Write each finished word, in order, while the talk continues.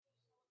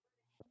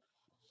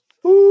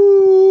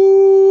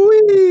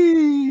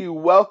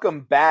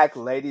welcome back,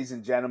 ladies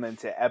and gentlemen,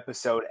 to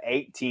episode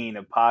 18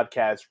 of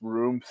podcast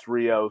Room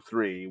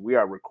 303. We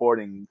are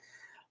recording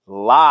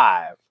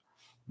live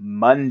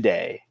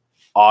Monday,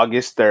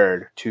 August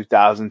 3rd,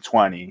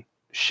 2020.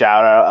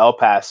 Shout out El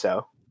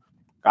Paso.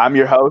 I'm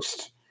your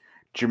host,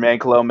 Jermaine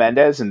Colon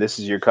Mendez, and this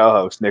is your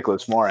co-host,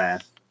 Nicholas Moran.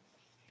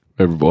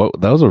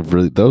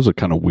 That was a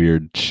kind of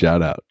weird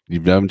shout out. You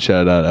haven't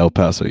shouted out El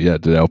Paso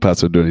yet. Did El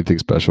Paso do anything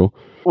special?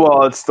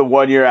 Well, it's the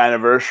 1 year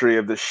anniversary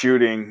of the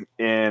shooting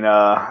in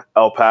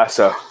El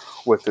Paso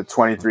with the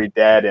 23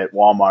 dead at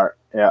Walmart.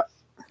 Yeah.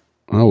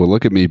 Oh, well,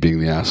 look at me being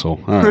the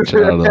asshole. All right,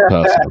 shout out El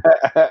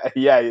Paso.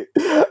 Yeah.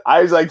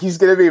 I was like, he's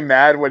going to be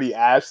mad when he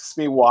asks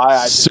me why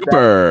I did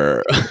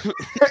Super.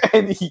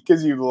 And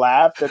because you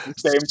laughed at the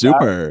same time.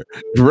 Super.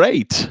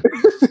 Great.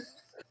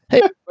 Hey,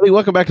 everybody,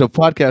 welcome back to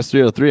Podcast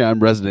 303. I'm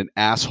resident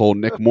asshole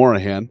Nick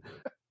Morahan.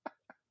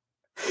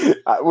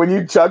 When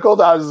you chuckled,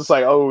 I was just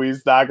like, oh,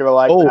 he's not going to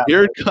like that. Oh,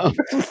 here it comes.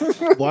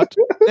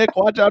 Nick,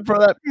 watch out for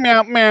that.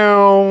 Meow,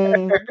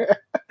 meow.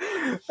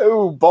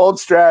 Ooh, bold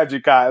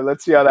strategy, Kyle.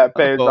 Let's see how that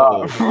pays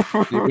off.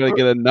 You're going to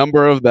get a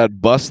number of that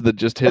bus that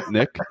just hit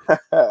Nick.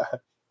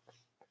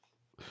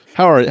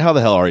 How the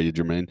hell are you,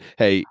 Jermaine?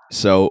 Hey,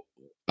 so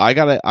I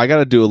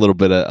gotta do a little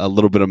bit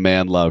of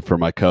man love for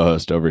my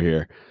co-host over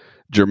here.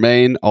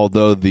 Jermaine,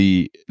 although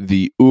the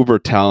uber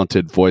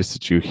talented voice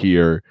that you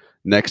hear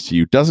next to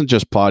you doesn't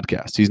just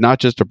podcast. He's not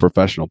just a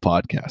professional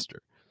podcaster.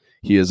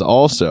 He is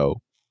also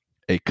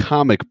a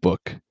comic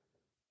book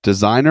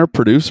designer,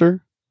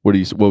 producer. What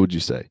would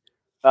you say?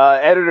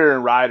 Editor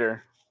and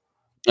writer.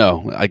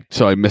 Oh,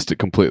 I missed it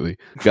completely.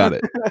 Got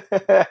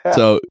it.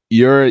 So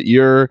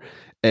you're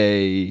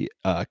a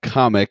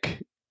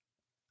comic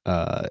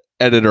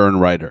editor and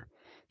writer.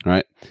 All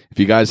right. If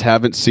you guys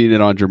haven't seen it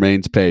on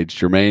Jermaine's page,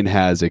 Jermaine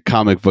has a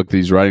comic book that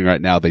he's writing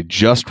right now. They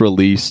just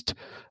released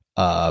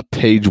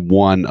page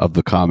 1 of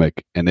the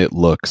comic, and it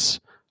looks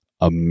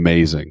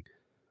amazing.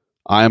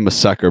 I am a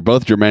sucker.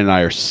 Both Jermaine and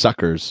I are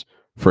suckers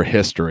for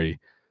history.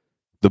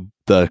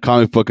 The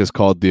comic book is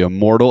called The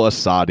Immortal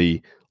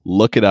Asadi.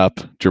 Look it up.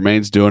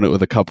 Jermaine's doing it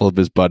with a couple of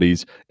his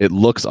buddies. It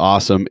looks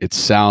awesome. It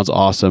sounds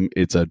awesome.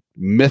 It's a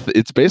myth.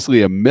 It's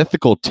basically a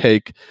mythical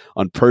take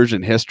on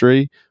Persian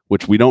history,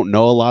 which we don't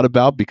know a lot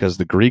about because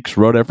the Greeks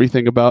wrote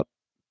everything about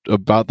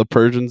the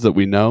Persians that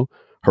we know.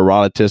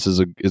 Herodotus is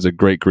a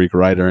great Greek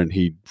writer, and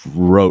he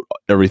wrote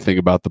everything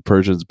about the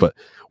Persians, but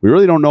we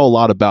really don't know a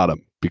lot about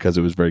him because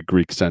it was very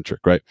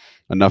Greek-centric, right?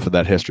 Enough of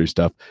that history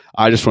stuff.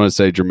 I just want to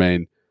say,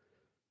 Jermaine,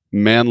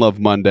 Man Love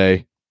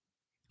Monday,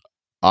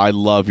 I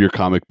love your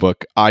comic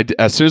book.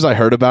 As soon as I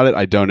heard about it,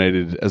 I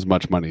donated as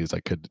much money as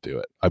I could to do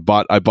it. I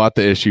bought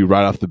the issue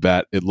right off the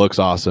bat. It looks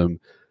awesome.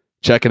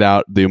 Check it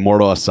out. The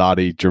Immortal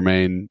Asadi,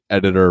 Jermaine,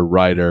 editor,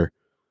 writer,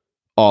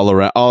 all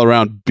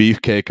around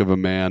beefcake of a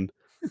man.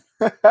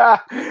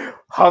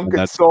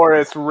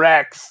 Hunkosaurus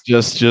Rex.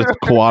 Just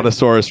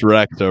Quadosaurus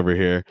Rex over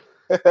here.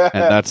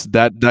 And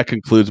that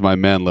concludes my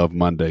Man Love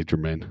Monday,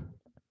 Jermaine.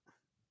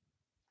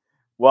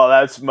 Well,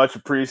 that's much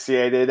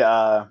appreciated.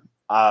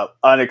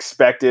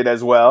 Unexpected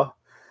as well.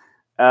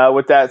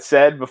 With that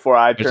said, before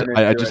I just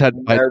had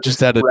to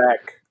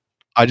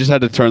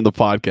turn the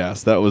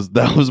podcast.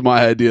 That was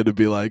my idea to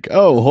be like,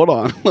 oh, hold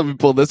on, let me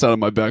pull this out of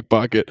my back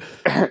pocket.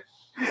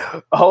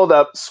 Hold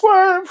up,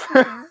 swerve.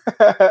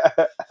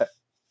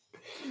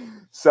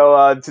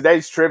 So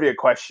today's trivia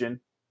question.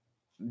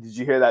 Did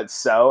you hear that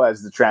so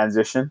as the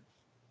transition?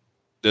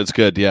 It's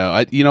good.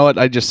 Yeah. You know what?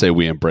 I just say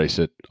we embrace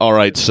it. All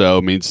right.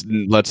 So means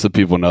lets the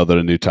people know that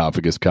a new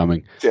topic is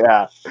coming.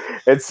 Yeah.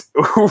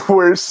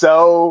 We're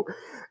so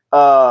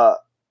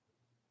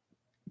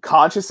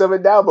conscious of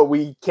it now, but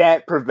we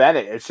can't prevent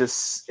it.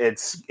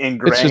 It's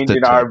ingrained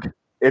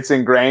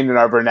in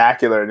our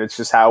vernacular, and it's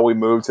just how we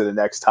move to the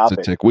next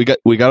topic. We got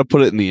to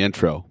put it in the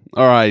intro.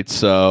 All right.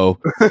 So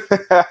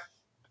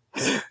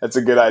that's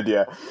a good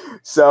idea.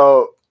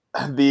 So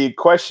the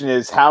question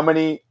is, how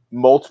many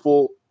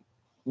multiple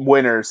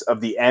winners of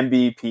the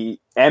NBA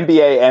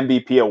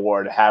MVP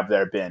award have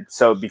there been?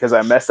 So because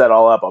I messed that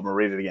all up, I'm going to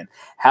read it again.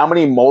 How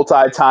many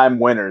multi-time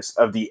winners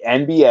of the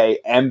NBA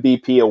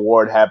MVP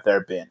award have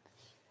there been?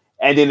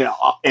 And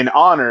in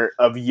honor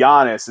of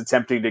Giannis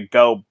attempting to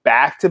go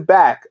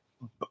back-to-back,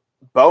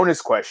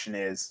 bonus question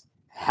is,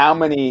 how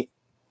many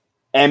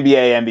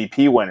NBA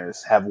MVP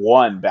winners have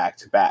won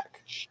back-to-back?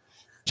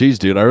 Jeez,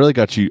 dude, I really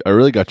got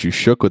you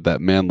shook with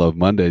that Man Love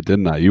Monday,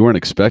 didn't I? You weren't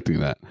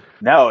expecting that.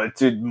 No,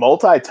 dude,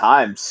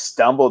 multi-time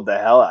stumbled the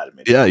hell out of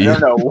me. Yeah, I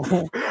don't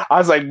know. I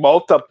was like,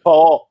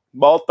 multiple.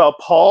 So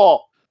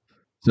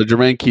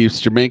Jermaine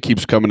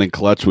keeps coming in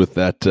clutch with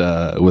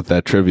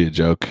that trivia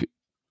joke,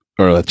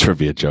 or a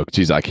trivia joke.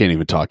 Jeez, I can't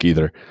even talk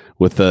either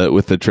with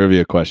the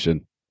trivia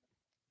question.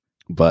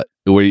 But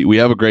we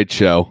have a great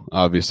show,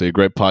 obviously, a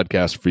great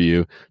podcast for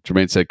you.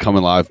 Jermaine said,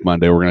 coming live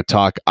Monday, we're going to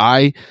talk.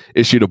 I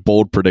issued a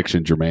bold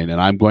prediction, Jermaine,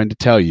 and I'm going to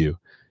tell you,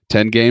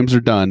 10 games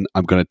are done.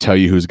 I'm going to tell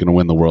you who's going to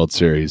win the World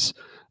Series.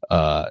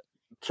 That's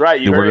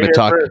right. We're going to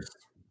talk. First.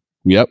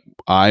 Yep.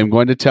 I'm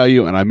going to tell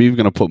you, and I'm even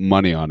going to put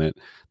money on it,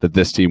 that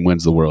this team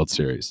wins the World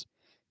Series.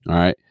 All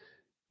right.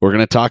 We're going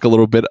to talk a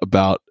little bit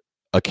about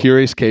a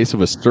curious case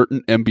of a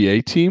certain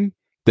NBA team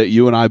that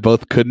you and I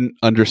both couldn't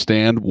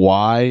understand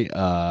why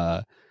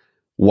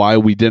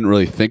we didn't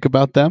really think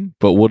about them,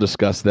 but we'll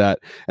discuss that.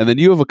 And then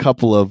you have a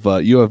couple of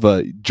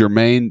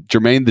Jermaine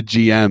the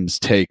GM's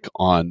take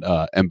on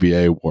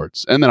NBA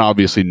awards, and then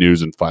obviously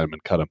news and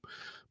Fineman cut him.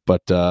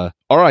 But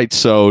all right,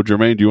 so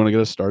Jermaine, do you want to get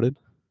us started?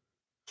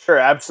 Sure,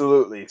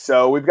 absolutely.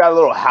 So we've got a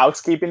little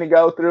housekeeping to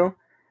go through.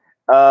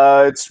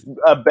 It's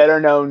a better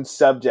known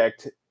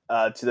subject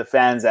to the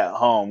fans at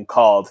home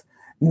called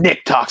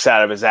Nick talks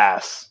out of his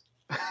ass.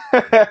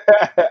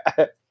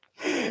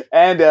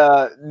 And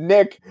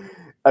Nick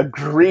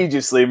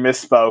egregiously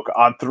misspoke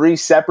on 3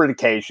 separate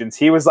occasions.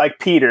 He was like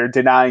Peter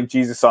denying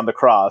Jesus on the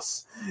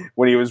cross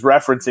when he was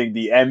referencing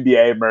the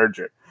NBA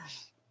merger.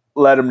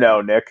 Let him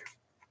know, Nick.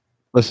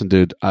 Listen,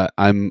 dude, I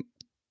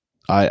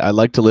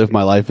like to live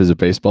my life as a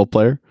baseball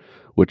player,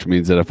 which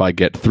means that if I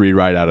get 3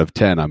 right out of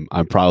 10,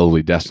 I'm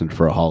probably destined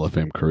for a Hall of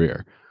Fame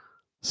career.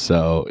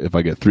 So if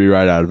I get 3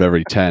 right out of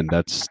every 10,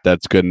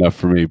 that's good enough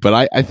for me.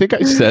 But I think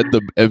I said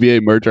the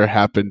NBA merger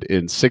happened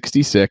in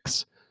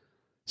 66,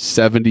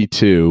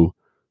 72,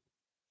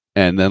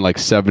 and then like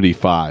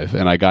 75.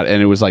 And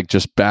it was like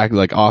just back,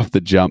 like off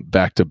the jump,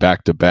 back to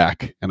back to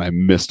back. And I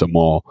missed them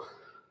all.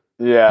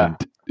 Yeah.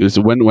 And it was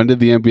when did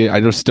the NBA? I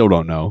just still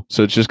don't know.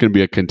 So it's just going to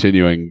be a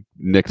continuing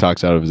Nick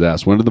talks out of his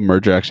ass. When did the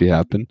merger actually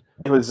happen?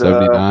 It was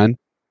 79.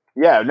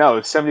 Yeah, no, it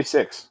was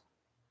 76.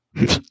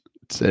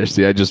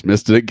 Seriously, I just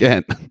missed it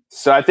again.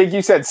 So I think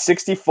you said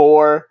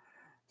 64,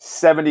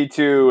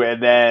 72,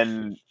 and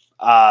then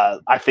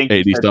I think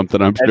 80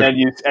 something. I'm sure.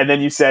 And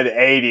then you said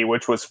 80,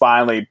 which was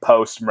finally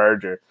post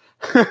merger.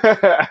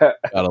 Gotta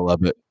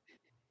love it.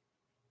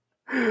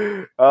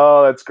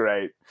 Oh, that's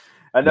great.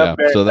 Enough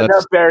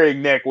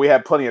burying Nick. We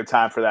have plenty of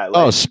time for that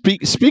later. Oh,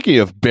 speaking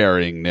of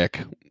burying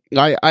Nick,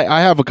 I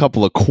have a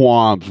couple of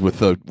qualms with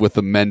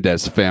the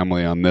Mendez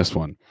family on this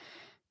one.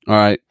 All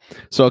right.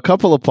 So a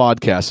couple of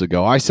podcasts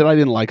ago, I said I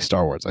didn't like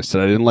Star Wars. I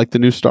said I didn't like the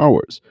new Star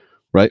Wars,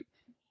 right?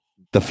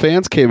 The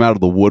fans came out of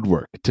the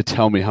woodwork to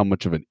tell me how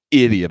much of an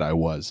idiot I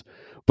was.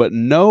 But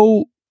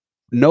no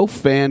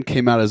fan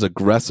came out as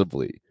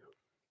aggressively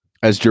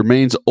as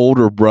Jermaine's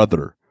older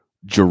brother,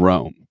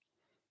 Jerome.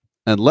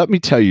 And let me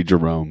tell you,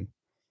 Jerome,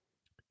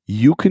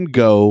 you can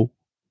go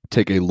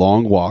take a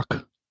long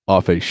walk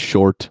off a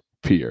short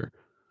pier,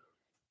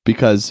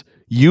 because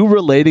you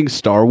relating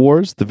Star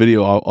Wars, the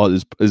video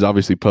is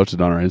obviously posted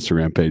on our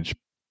Instagram page,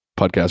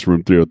 Podcast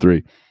Room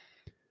 303.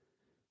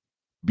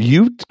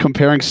 You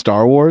comparing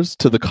Star Wars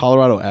to the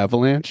Colorado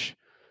Avalanche,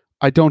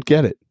 I don't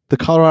get it. The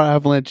Colorado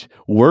Avalanche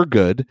were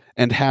good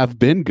and have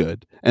been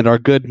good and are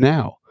good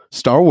now.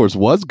 Star Wars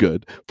was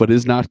good, but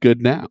is not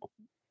good now.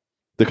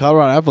 The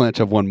Colorado Avalanche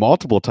have won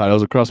multiple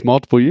titles across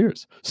multiple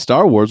years.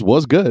 Star Wars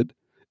was good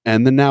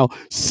and then now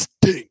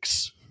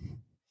stinks.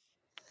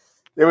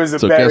 It was a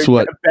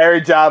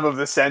berry job of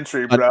the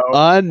century, bro.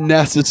 An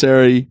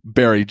unnecessary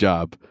berry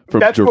job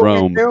from Jerome. That's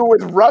what we do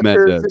with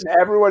Rutgers Mendez. and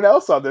everyone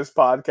else on this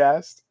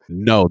podcast.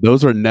 No,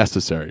 those are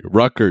necessary.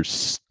 Rutgers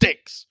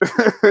stinks.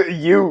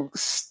 You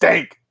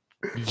stink.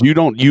 You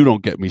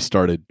don't get me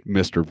started,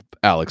 Mr.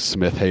 Alex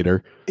Smith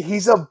hater.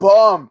 He's a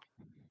bum.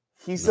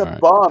 He's a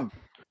bum.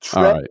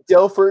 Trent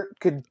Dilfer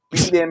could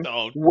beat him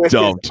with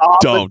his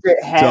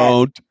opposite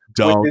hand.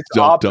 Don't.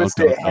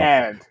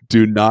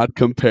 Do not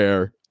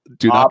compare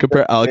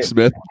Alex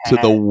Smith to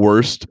the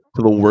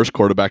worst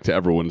quarterback to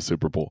ever win a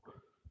Super Bowl.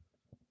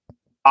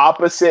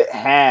 Opposite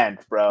hand,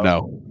 bro.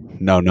 No.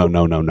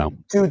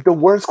 Dude, the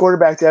worst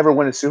quarterback to ever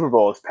win a Super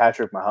Bowl is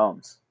Patrick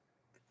Mahomes.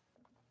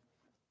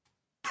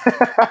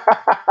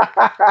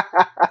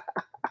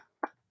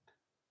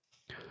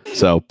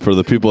 So, for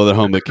the people at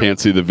home that can't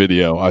see the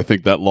video, I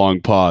think that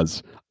long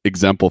pause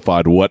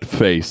exemplified what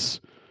face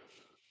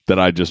that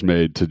I just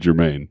made to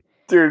Jermaine.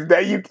 Dude,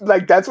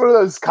 that's one of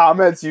those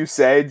comments you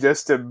say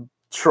just to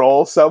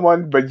troll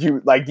someone, but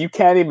you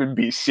can't even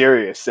be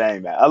serious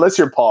saying that unless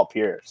you're Paul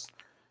Pierce.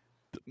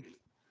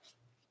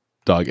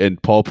 Dog,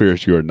 and Paul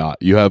Pierce, you are not.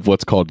 You have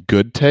what's called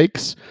good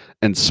takes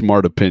and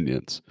smart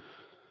opinions,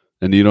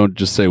 and you don't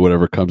just say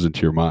whatever comes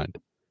into your mind.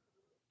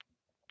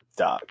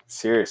 Dog,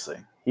 seriously,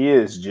 he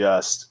is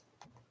just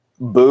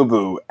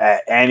boo-boo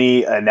at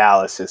any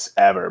analysis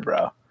ever,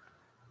 bro.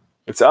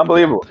 It's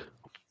unbelievable.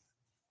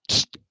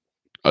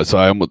 So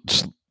I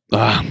almost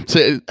how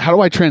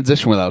do I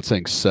transition without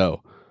saying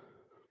so?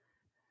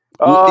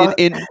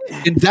 In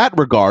that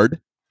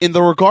regard, in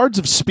the regards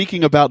of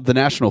speaking about the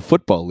National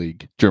Football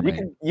League,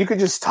 Jermaine, you could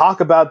just talk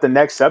about the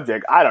next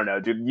subject. I don't know,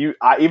 dude.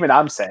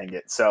 I'm saying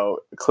it, so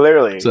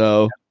clearly.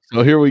 So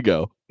here we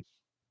go.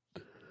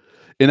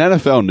 In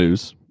NFL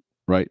news,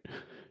 right?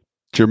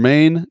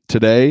 Jermaine,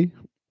 today,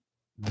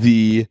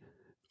 the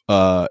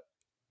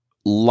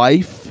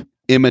life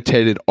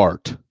imitated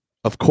art.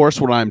 Of course,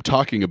 what I'm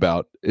talking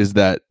about is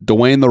that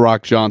Dwayne "The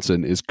Rock"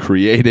 Johnson is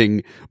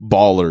creating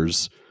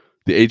Ballers,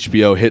 the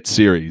HBO hit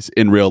series,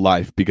 in real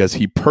life because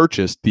he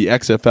purchased the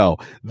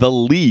XFL, the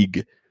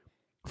league,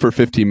 for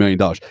 $15 million.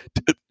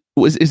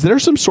 is there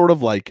some sort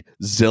of like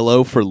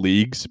Zillow for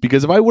leagues?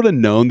 Because if I would have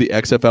known the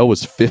XFL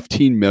was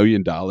 $15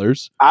 million,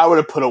 I would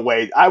have put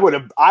away. I would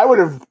have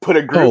put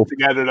a group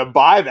together to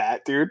buy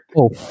that, dude.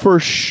 Oh, for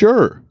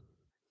sure.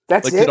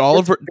 That's like, it. Did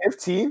Oliver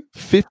 15?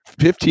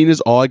 15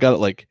 is all I got.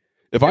 Like,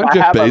 if I'm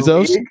Jeff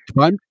Bezos, if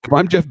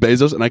I'm Jeff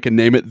Bezos and I can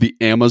name it the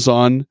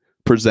Amazon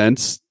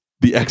presents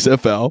the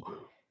XFL,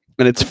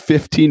 and it's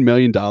 $15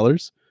 million.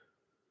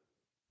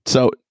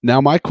 So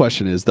now my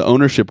question is, the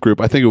ownership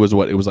group, I think it was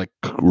like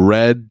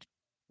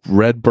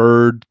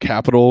Redbird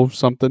Capital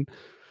something,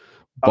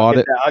 bought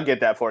it. I'll get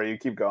that for you.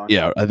 Keep going.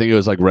 Yeah, I think it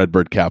was like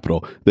Redbird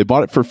Capital. They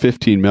bought it for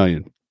 $15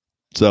 million.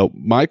 So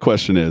my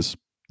question is,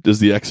 does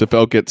the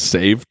XFL get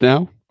saved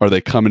now? Are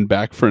they coming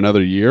back for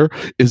another year?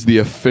 Is the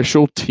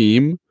unofficial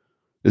team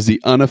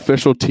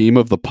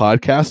of the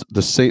podcast,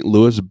 the St.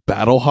 Louis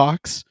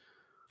Battlehawks,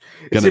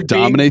 going to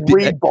dominate the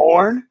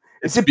reborn?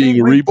 Is it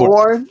being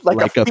reborn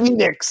like a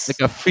phoenix? Like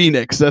a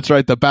phoenix. That's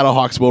right. The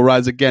Battlehawks will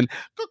rise again.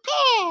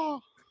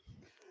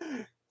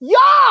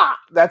 Yeah!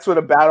 That's what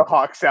a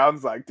Battlehawk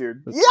sounds like,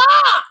 dude. Yeah!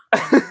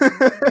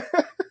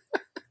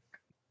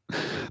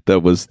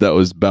 That was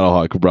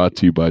Battlehawk, brought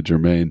to you by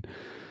Jermaine.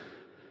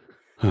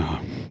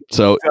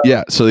 So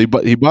he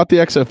bought the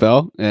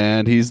XFL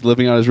and he's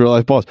living out his real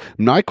life balls.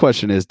 My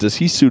question is, does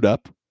he suit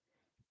up?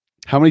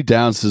 How many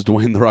downs does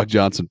Dwayne "The Rock"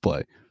 Johnson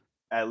play?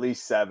 At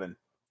least 7.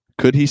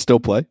 Could he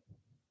still play?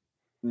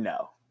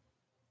 No.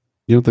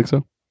 You don't think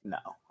so? No,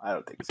 I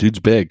don't think so. Dude's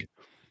big.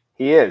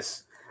 He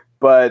is,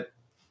 but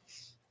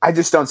I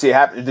just don't see it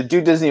happening. The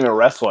dude doesn't even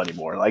wrestle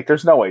anymore. Like,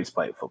 there's no way he's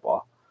playing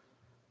football.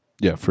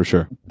 Yeah, for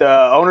sure.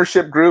 The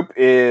ownership group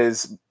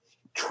is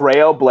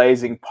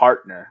Trailblazing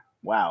Partner.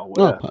 Wow,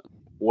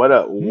 what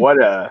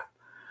a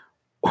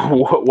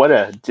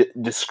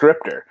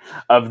descriptor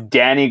of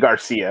Danny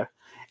Garcia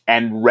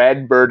and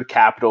Redbird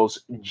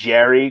Capital's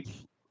Jerry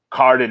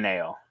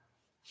Cardinale.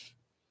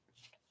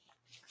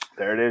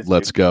 There it is.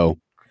 Let's go,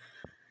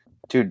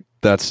 dude.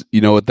 That's, you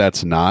know what?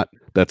 That's not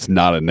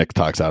a Nick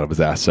Talks Out of His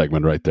Ass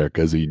segment right there,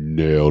 because he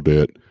nailed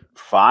it.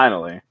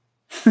 Finally,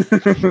 I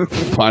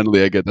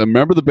get that.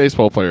 Remember the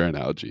baseball player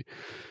analogy.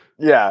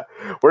 Yeah,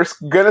 we're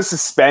gonna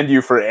suspend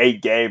you for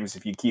 8 games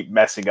if you keep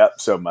messing up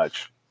so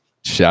much.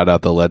 Shout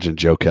out the legend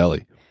Joe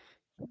Kelly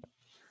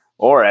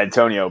or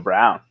Antonio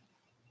Brown.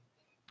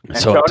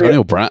 So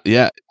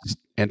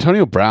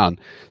Antonio Brown.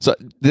 So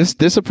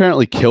this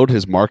apparently killed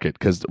his market,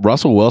 because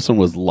Russell Wilson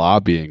was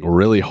lobbying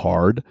really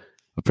hard,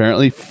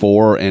 apparently,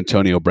 for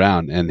Antonio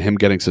Brown, and him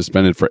getting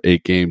suspended for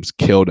 8 games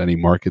killed any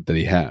market that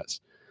he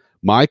has.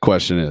 My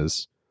question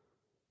is,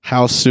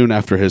 how soon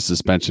after his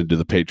suspension do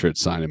the Patriots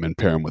sign him and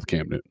pair him with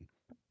Cam Newton?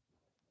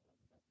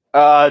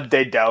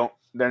 They don't.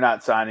 They're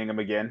not signing him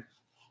again.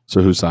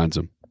 So who signs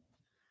him?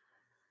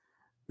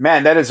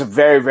 Man, that is a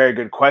very, very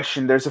good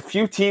question. There's a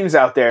few teams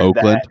out there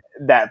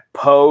that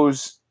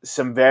pose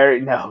some very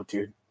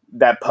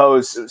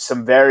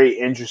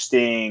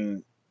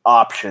interesting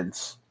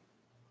options.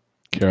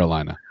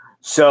 Carolina.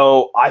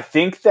 So I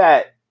think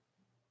that.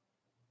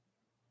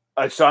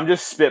 So I'm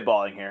just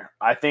spitballing here.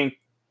 I think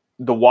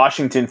the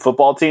Washington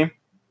football team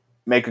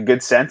make a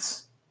good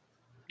sense.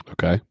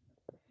 Okay.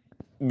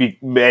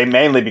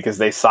 Mainly because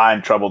they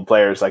sign troubled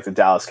players like the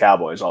Dallas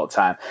Cowboys all the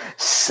time.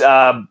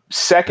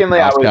 Secondly,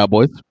 I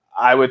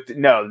would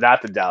no,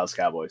 not the Dallas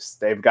Cowboys.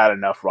 They've got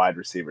enough wide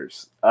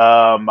receivers.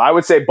 I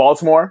would say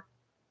Baltimore.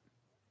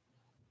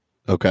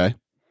 Okay.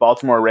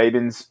 Baltimore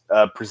Ravens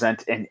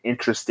present an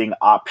interesting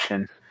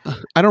option.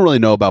 I don't really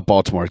know about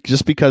Baltimore,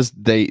 just because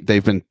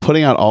they've been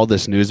putting out all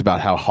this news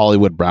about how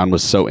Hollywood Brown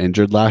was so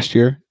injured last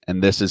year,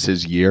 and this is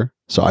his year.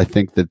 So I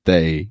think that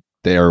they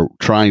are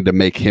trying to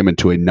make him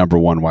into a number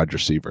 1 wide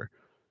receiver.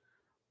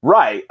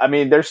 Right. I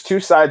mean, there's 2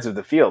 sides of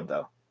the field,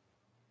 though.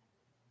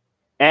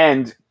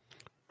 And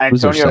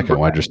who's their second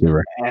wide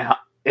receiver?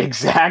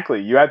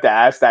 Exactly. You have to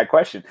ask that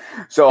question.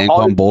 So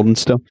Anquan Bolden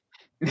still?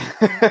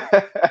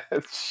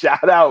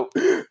 Shout out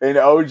and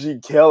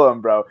OG kill him,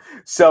 bro.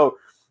 So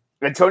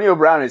Antonio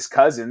Brown is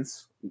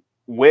cousins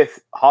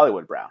with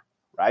Hollywood Brown,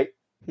 right?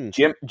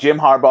 Jim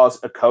Harbaugh's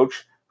a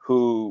coach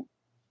who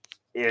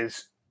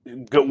is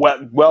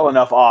well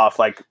enough off,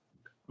 like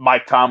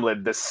Mike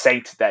Tomlin, the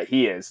saint that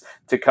he is,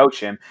 to coach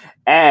him.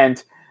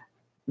 And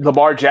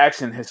Lamar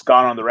Jackson has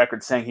gone on the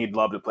record saying he'd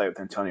love to play with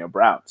Antonio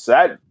Brown.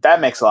 So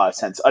that makes a lot of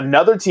sense.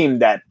 Another team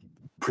that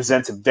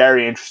presents a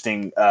very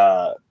interesting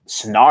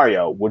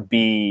scenario would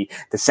be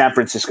the San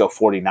Francisco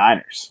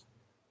 49ers.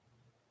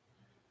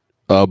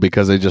 Oh,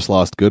 because they just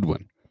lost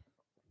Goodwin.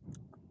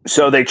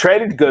 So they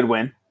traded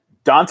Goodwin.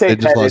 They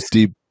just lost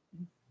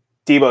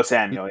Deebo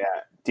Samuel, yeah.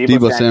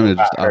 Deebo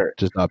Samuel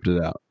just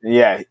opted out.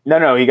 Yeah.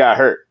 No, he got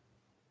hurt.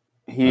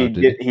 He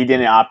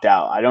didn't opt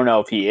out. I don't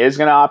know if he is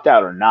going to opt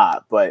out or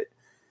not, but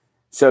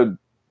so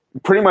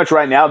pretty much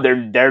right now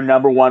their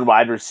number 1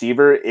 wide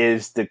receiver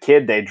is the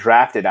kid they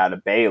drafted out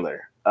of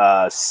Baylor,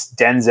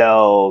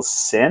 Denzel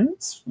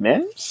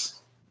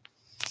Mims.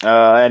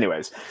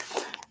 Anyways,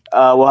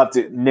 we'll have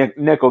to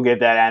Nick will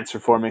get that answer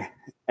for me.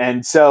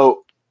 And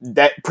so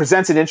that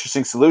presents an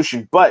interesting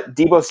solution. But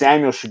Deebo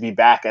Samuel should be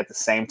back at the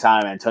same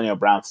time Antonio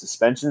Brown's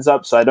suspension's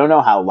up, so I don't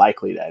know how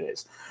likely that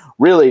is.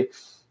 Really,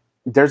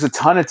 there's a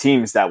ton of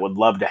teams that would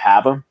love to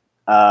have him.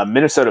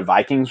 Minnesota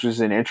Vikings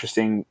was an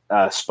interesting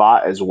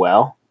spot as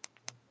well,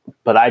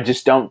 but I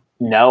just don't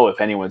know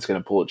if anyone's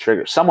going to pull a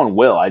trigger. Someone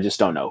will. I just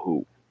don't know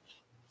who.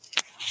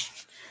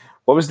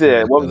 What was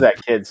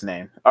that kid's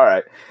name? All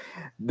right,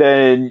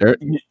 then they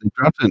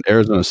drafted an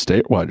Arizona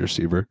State wide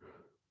receiver,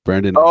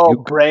 Brandon.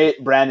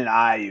 Brandon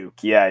Ayuk.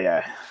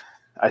 Yeah.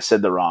 I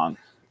said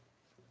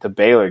the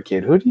Baylor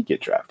kid. Who did he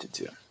get drafted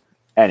to?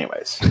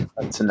 Anyways,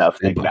 that's enough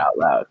thinking out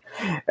loud.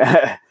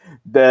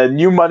 The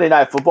new Monday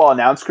Night Football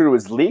announce crew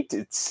was leaked.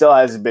 It still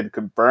hasn't been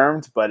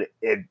confirmed, but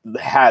it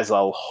has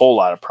a whole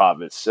lot of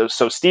promise.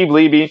 So Steve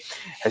Levy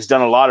has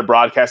done a lot of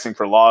broadcasting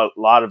for a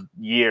lot of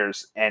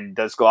years and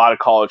does a lot of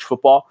college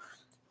football.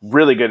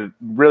 Really good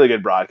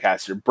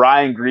broadcaster.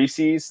 Brian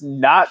Greasy's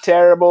not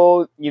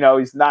terrible.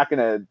 He's not going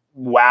to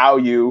wow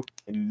you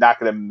and not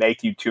going to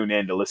make you tune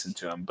in to listen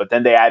to him. But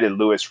then they added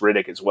Louis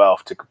Riddick as well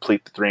to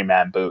complete the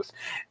 3-man booth.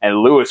 And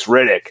Louis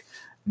Riddick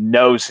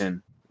knows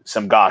him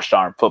some gosh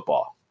darn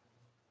football.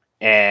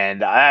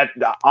 And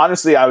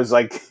honestly, I was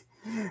like,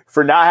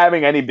 for not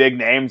having any big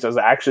names, I was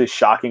actually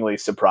shockingly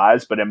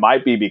surprised. But it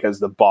might be because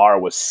the bar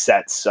was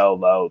set so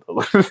low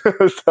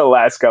the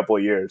last couple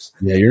of years.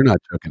 Yeah, you're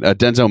not joking.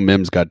 Denzel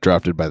Mims got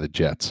drafted by the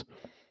Jets.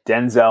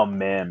 Denzel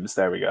Mims.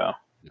 There we go.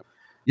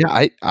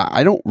 Yeah,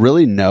 I don't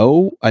really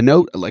know. I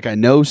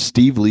know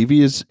Steve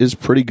Levy is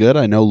pretty good.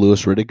 I know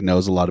Louis Riddick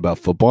knows a lot about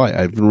football.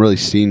 I haven't really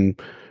seen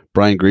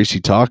Brian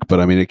Greasy talk, but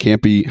I mean, it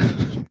can't be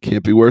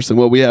worse than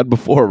what we had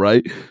before,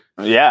 right?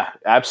 Yeah,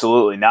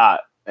 absolutely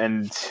not.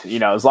 And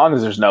as long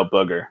as there's no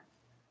booger,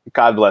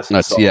 God bless him.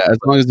 Yeah, as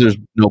long as there's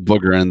no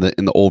booger in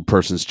the old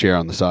person's chair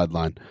on the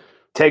sideline.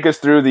 Take us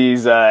through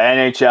these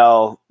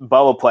NHL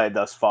bubble play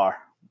thus far.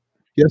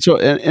 Yeah, so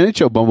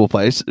NHL bubble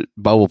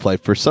play.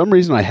 For some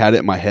reason, I had it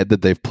in my head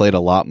that they've played a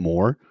lot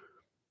more,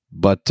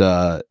 but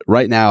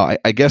right now,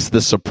 I guess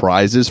the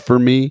surprises for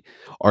me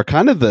are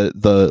kind of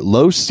the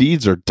low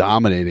seeds are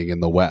dominating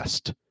in the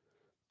West.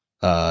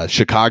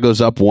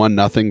 Chicago's up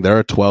 1-0. They're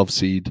a 12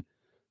 seed.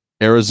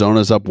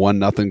 Arizona's up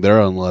 1-0.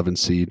 They're an 11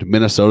 seed.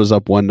 Minnesota's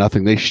up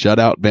 1-0. They shut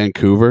out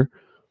Vancouver.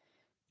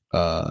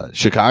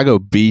 Chicago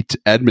beat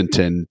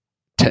Edmonton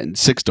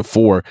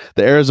 6-4.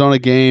 The Arizona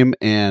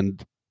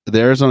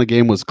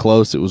game was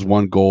close. It was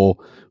 1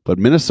 goal, but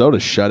Minnesota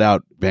shut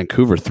out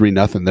Vancouver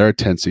 3-0. They're a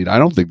 10 seed. I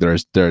don't think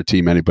they're a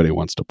team anybody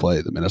wants to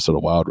play, the Minnesota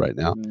Wild right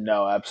now.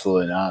 No,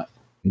 absolutely not.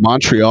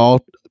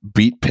 Montreal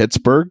beat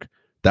Pittsburgh.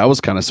 That was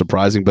kind of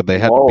surprising, but they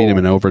had to beat him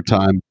in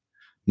overtime.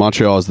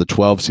 Montreal is the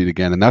 12 seed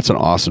again, and that's an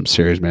awesome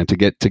series, man. To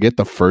get it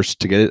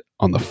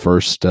on the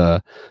first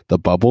the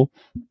bubble.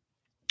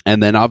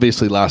 And then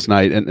obviously last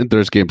night, and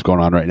there's games going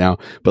on right now,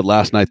 but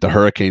last night the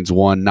Hurricanes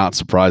won. Not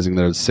surprising,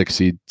 they're the 6th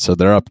seed, so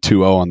they're up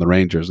 2-0 on the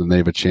Rangers, and they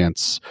have a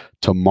chance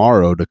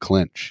tomorrow to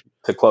clinch.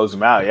 To close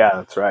them out, yeah,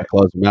 that's right.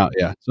 Close them out,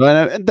 yeah. So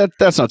and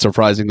that's not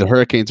surprising. The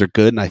Hurricanes are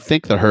good, and I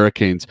think the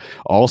Hurricanes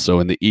also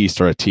in the East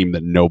are a team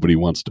that nobody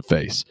wants to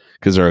face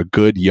because they're a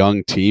good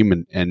young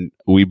team, and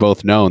we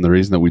both know, and the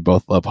reason that we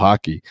both love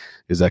hockey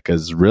is that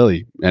because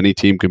really any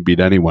team can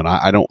beat anyone.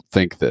 I don't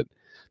think that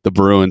the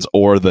Bruins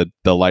or the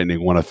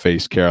Lightning want to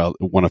face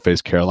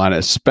Carolina,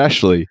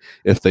 especially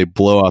if they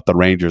blow out the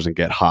Rangers and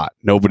get hot.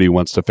 Nobody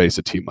wants to face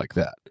a team like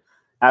that.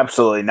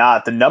 Absolutely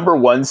not. The number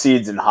 1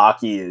 seeds in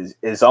hockey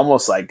is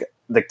almost like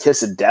the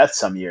kiss of death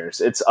some years.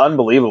 It's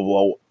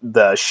unbelievable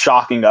the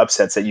shocking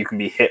upsets that you can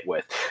be hit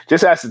with.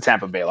 Just ask the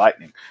Tampa Bay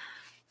Lightning.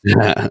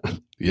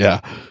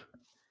 Yeah.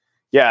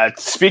 Yeah,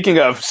 speaking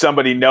of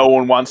somebody no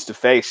one wants to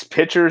face,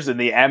 pitchers in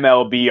the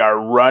MLB are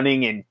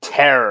running in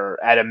terror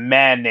at a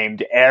man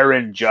named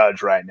Aaron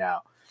Judge right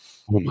now.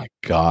 Oh my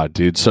God,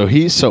 dude. So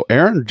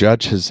Aaron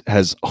Judge has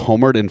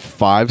homered in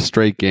 5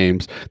 straight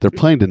games. They're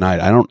playing tonight.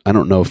 I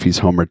don't know if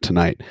he's homered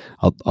tonight.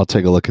 I'll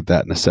take a look at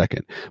that in a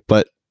second.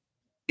 But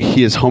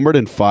he has homered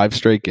in 5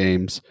 straight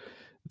games.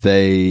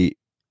 This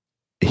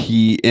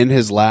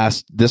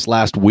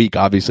last week,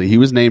 obviously, he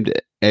was named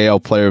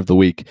AL Player of the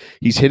Week.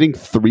 He's hitting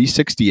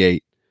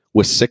 .368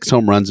 with 6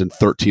 home runs and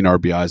 13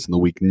 RBIs in the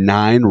week.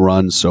 9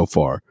 runs so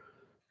far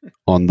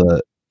on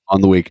the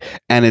week.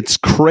 And it's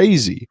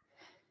crazy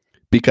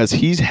because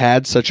he's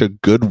had such a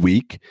good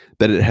week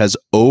that it has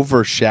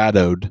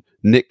overshadowed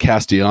Nick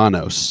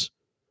Castellanos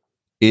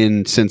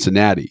in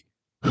Cincinnati,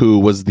 who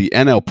was the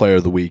NL Player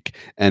of the Week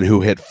and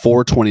who hit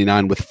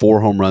 .429 with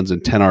 4 home runs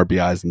and 10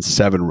 RBIs and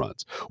 7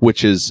 runs,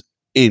 which is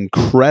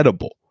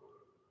incredible.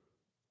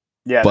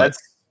 Yeah,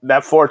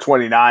 that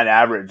 .429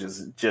 average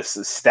is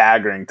just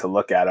staggering to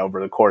look at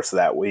over the course of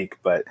that week.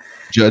 But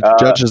Judge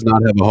does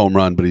not have a home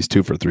run, but he's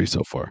 2 for 3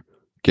 so far.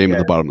 Game in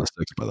the bottom of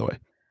the 6th, by the way.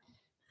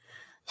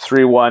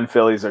 3-1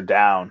 Phillies are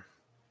down.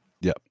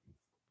 Yep.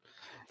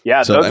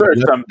 Yeah, so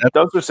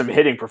those are some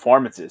hitting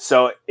performances.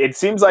 So it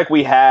seems like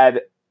we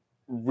had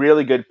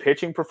really good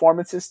pitching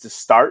performances to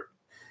start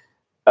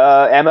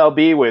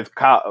MLB with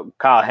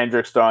Kyle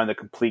Hendricks throwing the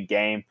complete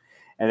game,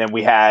 and then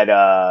we had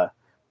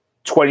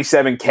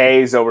 27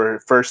 Ks over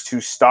first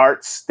 2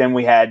 starts. Then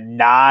we had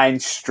 9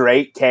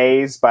 straight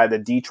Ks by the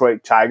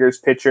Detroit Tigers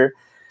pitcher.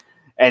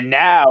 And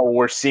now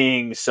we're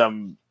seeing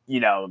some,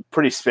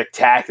 pretty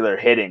spectacular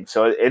hitting.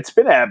 So it's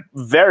been a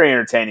very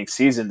entertaining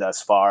season thus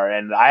far.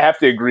 And I have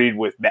to agree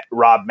with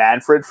Rob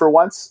Manfred for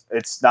once.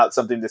 It's not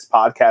something this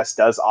podcast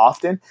does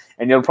often,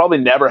 and it'll probably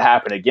never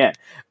happen again.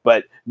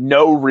 But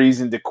no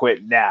reason to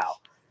quit now.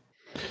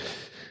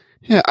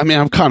 Yeah, I mean,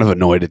 I'm kind of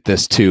annoyed at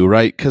this too,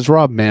 right? Because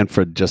Rob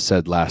Manfred just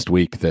said last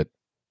week that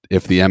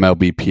if the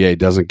MLBPA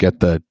doesn't get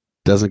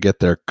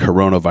their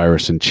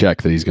coronavirus in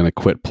check, that he's going to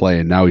quit play,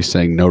 and now he's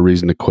saying no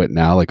reason to quit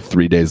now. Like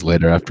 3 days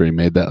later after he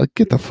made that, like,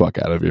 get the fuck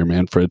out of here,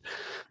 Manfred.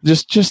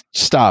 Just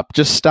stop.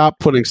 Just stop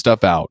putting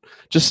stuff out.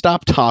 Just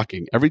stop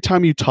talking. Every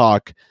time you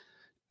talk,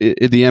 the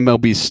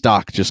MLB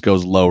stock just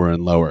goes lower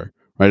and lower,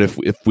 right?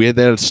 If we had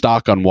that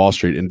stock on Wall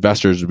Street,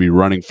 investors would be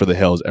running for the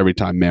hills every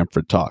time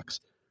Manfred talks.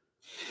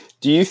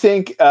 Do you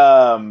think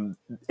the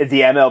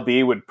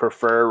MLB would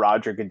prefer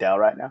Roger Goodell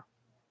right now?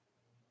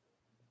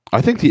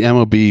 I think the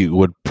MLB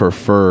would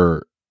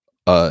prefer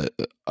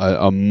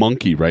a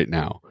monkey right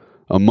now,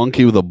 a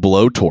monkey with a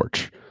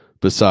blowtorch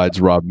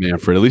besides Rob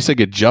Manfred. At least they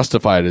could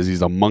justify it as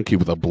he's a monkey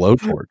with a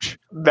blowtorch.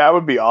 That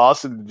would be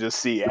awesome to just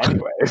see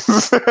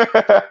anyways.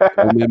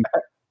 And then,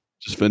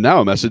 just for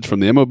now, a message from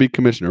the MLB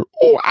commissioner.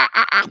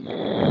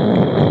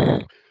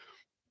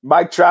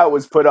 Mike Trout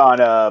was put on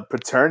a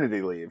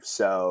paternity leave,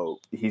 so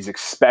he's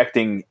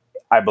expecting,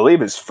 I believe,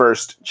 his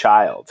first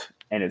child,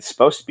 and it's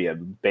supposed to be a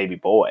baby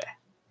boy.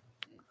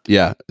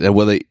 Yeah,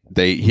 well,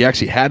 he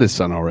actually had his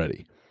son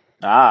already.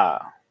 Okay.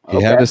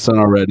 He had his son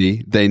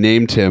already. They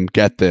named him,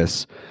 get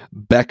this,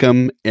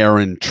 Beckham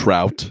Aaron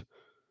Trout.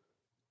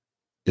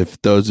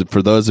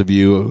 For those of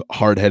you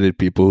hard-headed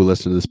people who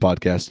listen to this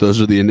podcast, those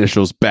are the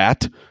initials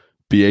BAT,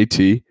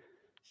 B-A-T.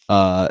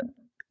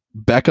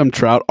 Beckham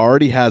Trout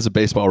already has a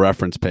Baseball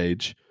Reference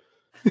page,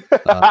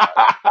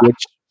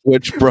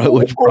 which brought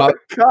what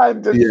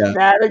kind of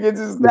shenanigans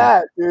is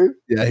that, dude?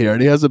 Yeah, he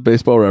already has a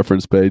Baseball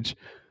Reference page.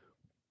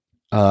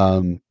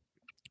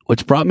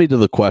 Which brought me to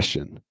the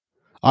question.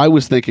 I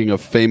was thinking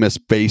of famous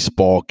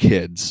baseball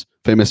kids,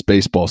 famous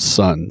baseball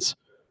sons,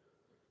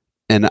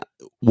 and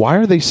why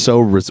are they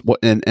so?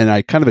 And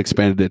I kind of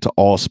expanded it to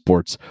all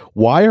sports.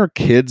 Why are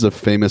kids of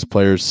famous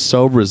players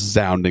so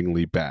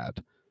resoundingly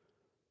bad?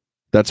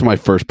 That's my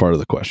first part of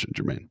the question,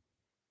 Jermaine.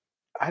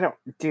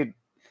 Dude.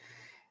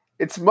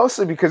 It's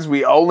mostly because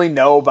we only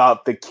know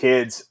about the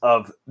kids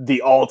of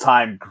the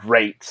all-time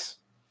greats,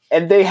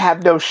 and they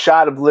have no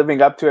shot of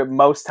living up to it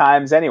most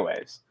times,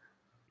 anyways.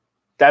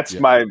 I'm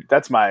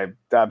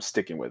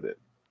sticking with it.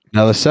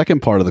 Now, the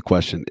second part of the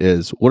question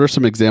is, what are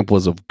some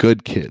examples of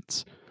good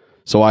kids?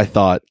 So I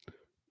thought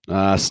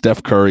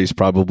Steph Curry's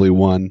probably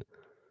one.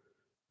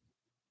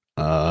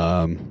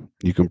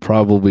 You can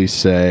probably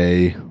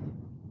say,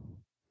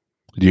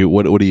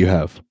 what do you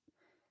have?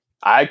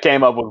 I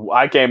came up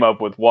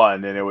with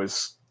one, and it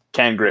was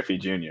Ken Griffey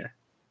Jr.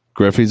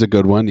 Griffey's a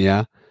good one,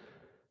 yeah.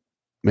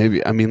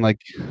 Maybe, I mean,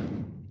 like,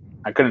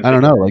 I don't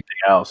know, like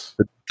anything else.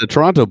 The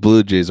Toronto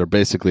Blue Jays are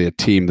basically a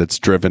team that's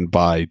driven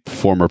by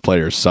former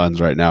players' sons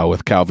right now,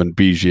 with Calvin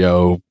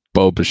Biggio,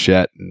 Bo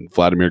Bichette, and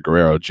Vladimir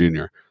Guerrero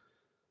Jr.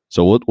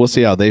 So we'll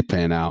see how they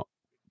pan out.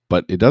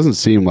 But it doesn't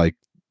seem like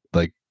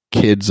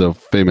kids of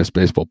famous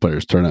baseball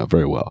players turn out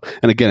very well.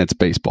 And again, it's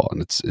baseball,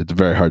 and it's a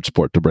very hard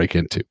sport to break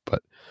into.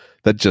 But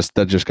that just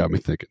got me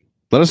thinking.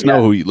 Let us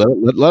know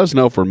let us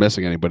know if we're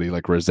missing anybody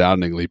like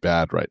resoundingly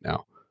bad right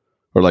now,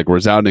 or like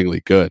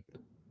resoundingly good.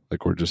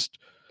 Like we're just.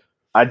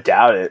 I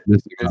doubt it.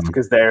 It's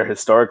because they're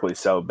historically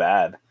so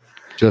bad.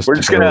 We're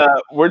just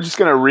gonna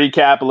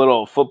recap a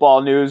little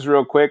football news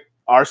real quick.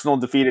 Arsenal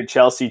defeated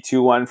Chelsea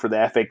 2-1 for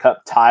the FA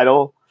Cup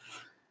title.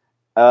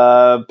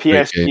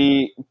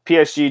 PSG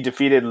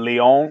defeated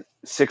Lyon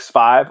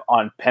 6-5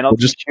 on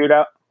penalty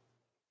shootout.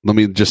 Let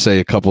me just say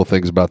a couple of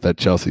things about that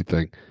Chelsea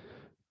thing.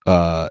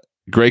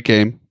 Great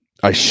game.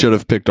 I should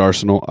have picked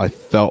Arsenal. I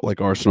felt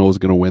like Arsenal was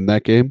going to win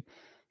that game.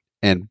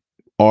 And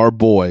our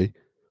boy,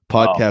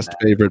 podcast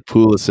favorite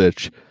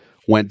Pulisic,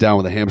 went down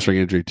with a hamstring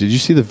injury. Did you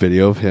see the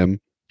video of him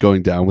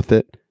going down with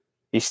it?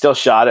 He still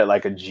shot it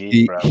like a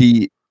G, bro.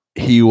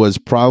 He was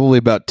probably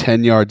about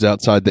 10 yards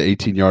outside the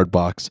 18-yard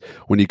box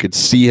when you could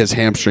see his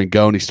hamstring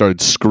go, and he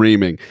started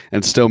screaming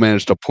and still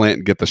managed to plant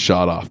and get the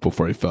shot off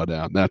before he fell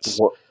down. That's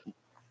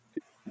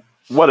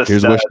what a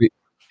stud.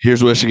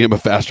 Here's wishing him a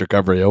fast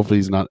recovery. Hopefully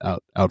he's not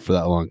out for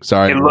that long.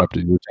 Sorry, I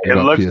interrupted you.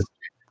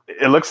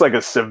 It looks like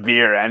a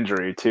severe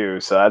injury too,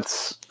 so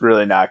that's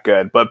really not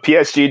good. But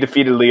PSG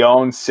defeated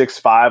Lyon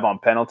 6-5 on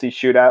penalty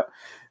shootout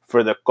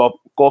for the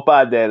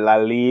Copa de la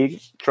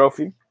Ligue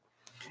trophy.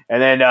 And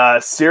then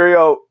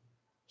Sirio,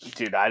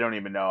 dude, I don't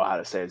even know how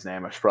to say his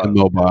name.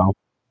 Immobile.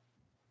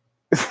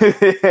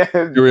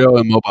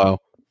 Sirio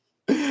Immobile.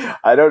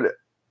 I don't.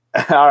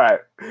 All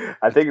right,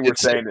 I think we're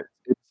saying it.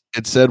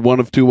 It said one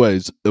of two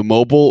ways: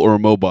 immobile or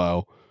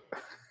immobile.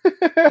 And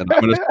I'm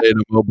going to say it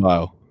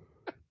immobile.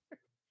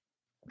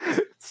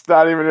 It's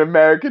not even an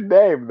American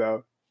name,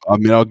 though. I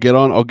mean, I'll get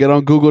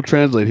on Google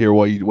Translate here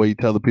while you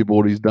tell the people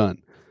what he's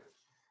done.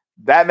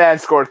 That man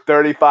scored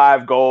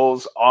 35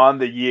 goals on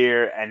the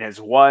year and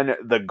has won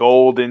the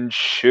Golden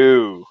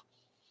Shoe.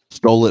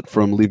 Stole it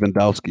from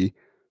Lewandowski.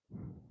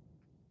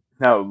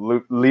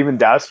 No,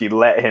 Lewandowski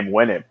let him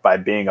win it by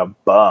being a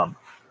bum.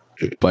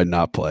 By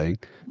not playing.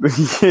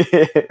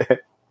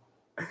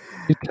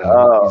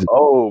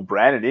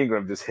 Brandon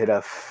Ingram just hit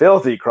a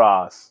filthy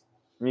cross.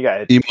 You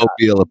got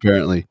Immobile,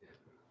 apparently.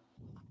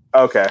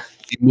 Okay.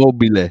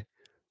 Immobile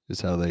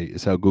is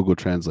how Google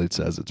Translate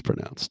says it's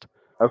pronounced.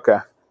 Okay.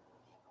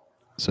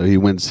 So he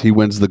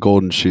wins the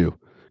Golden Shoe.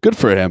 Good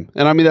for him.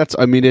 And I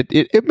mean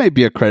it may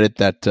be a credit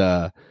that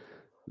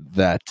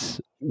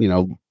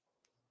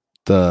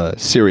the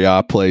Serie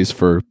A plays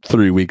for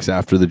 3 weeks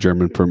after the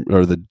German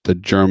the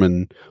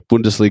German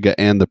Bundesliga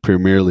and the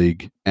Premier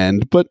League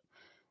end, but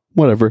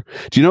whatever.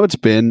 Do you know it's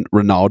been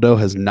Ronaldo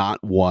has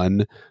not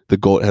won a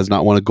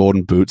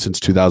Golden Boot since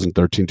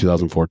 2013,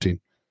 2014?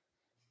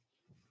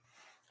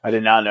 I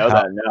did not know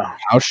that. No.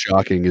 How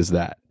shocking is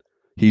that?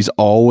 He's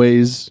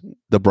always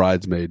the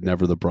bridesmaid,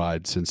 never the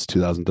bride since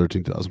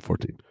 2013,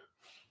 2014.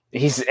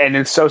 And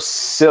it's so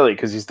silly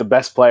because he's the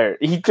best player.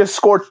 He just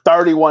scored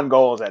 31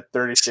 goals at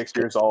 36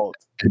 years old.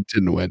 It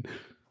didn't win.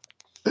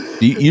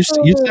 You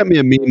sent me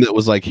a meme that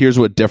was like, here's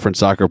what different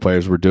soccer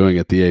players were doing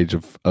at the age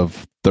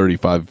of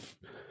 35.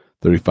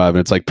 And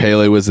it's like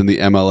Pele was in the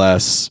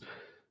MLS.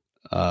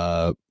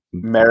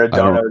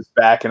 Maradona's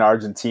back in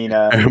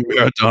Argentina.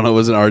 Maradona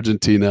was in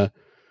Argentina.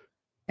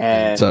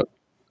 And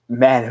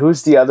man,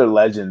 who's the other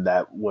legend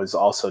that was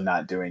also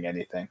not doing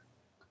anything?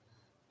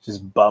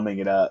 Just bumming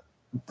it up.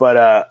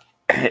 But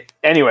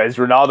anyways,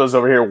 Ronaldo's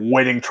over here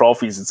winning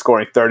trophies and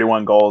scoring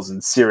 31 goals in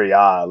Serie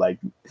A. Like,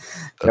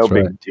 no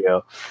big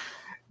deal.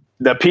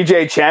 The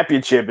PGA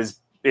Championship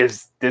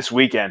is this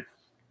weekend.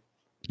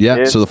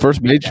 Yeah, so the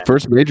first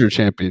major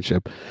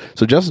championship.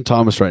 So Justin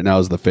Thomas right now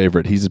is the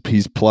favorite.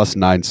 He's plus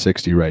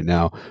 960 right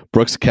now.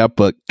 Brooks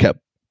Koepka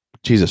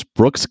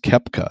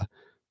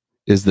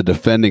is the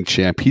defending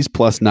champ. He's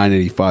plus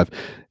 985.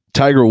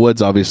 Tiger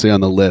Woods obviously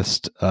on the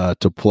list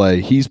to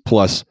play. He's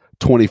plus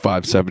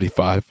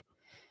 2575.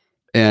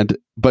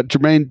 But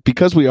Jermaine,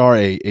 because we are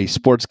a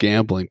sports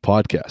gambling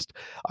podcast,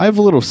 I have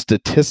a little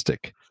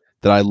statistic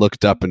that I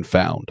looked up and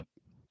found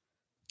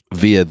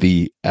via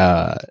the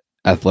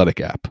Athletic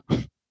app.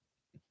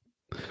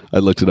 I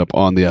looked it up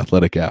on the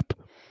Athletic app.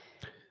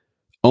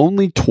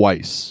 Only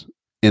twice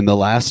in the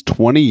last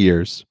 20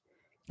 years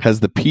has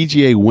the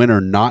PGA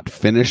winner not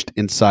finished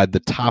inside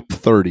the top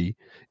 30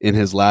 in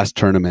his last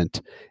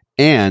tournament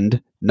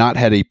and not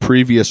had a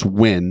previous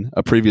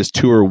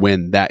tour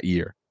win that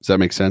year. Does that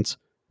make sense?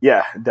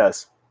 Yeah, it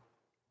does.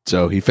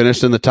 So he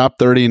finished in the top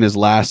 30 in his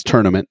last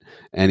tournament,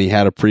 and he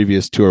had a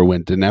previous tour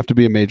win. Didn't have to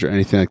be a major,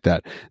 anything like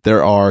that.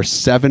 There are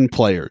 7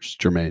 players,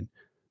 Jermaine,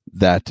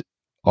 that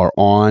are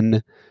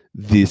on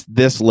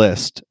this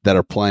list that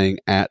are playing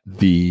at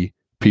the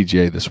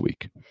PGA this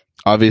week.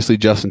 Obviously,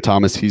 Justin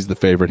Thomas, he's the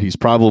favorite. He's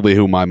probably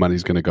who my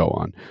money's going to go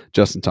on.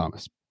 Justin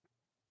Thomas.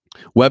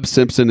 Webb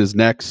Simpson is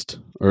next,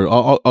 or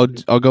I'll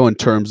go in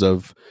terms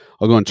of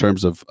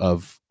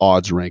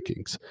odds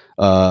rankings.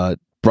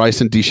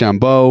 Bryson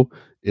DeChambeau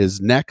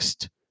is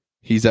next.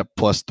 He's at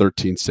plus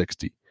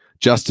 1360.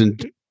 Dustin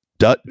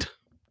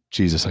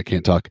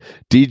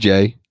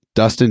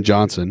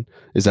Johnson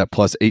is at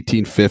plus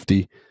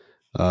 1850.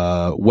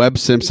 Webb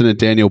Simpson and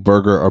Daniel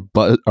Berger are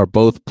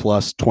both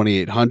plus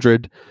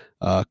 2800.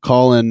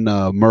 Colin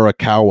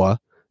Morikawa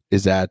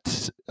is at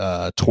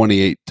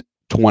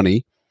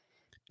 2820,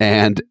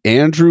 and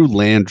Andrew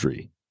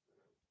Landry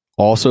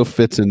also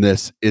fits in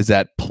this, is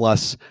at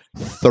plus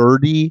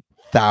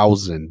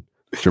 30,000.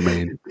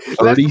 Jermaine,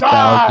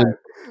 30,000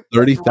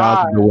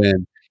 to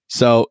win.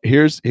 So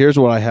here's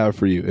what I have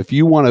for you. If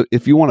you want our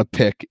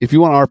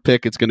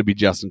pick, it's going to be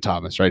Justin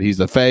Thomas, right? He's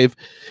the fave.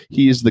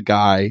 He's the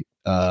guy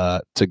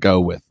to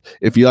go with.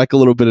 If you like a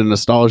little bit of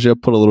nostalgia,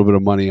 put a little bit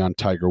of money on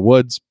Tiger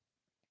Woods.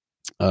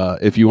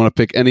 If you want to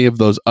pick any of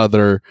those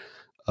other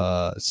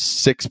 5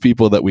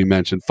 people that we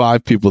mentioned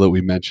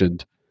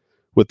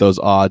with those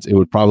odds, it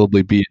would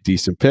probably be a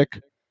decent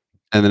pick.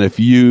 And then if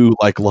you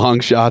like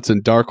long shots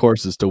and dark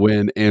horses to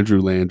win, Andrew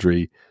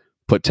Landry,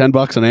 put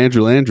 $10 on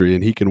Andrew Landry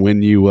and he can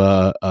win you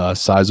a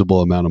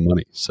sizable amount of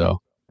money. So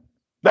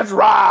let's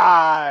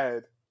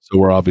ride. So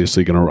we're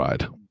obviously going to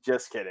ride.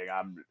 Just kidding.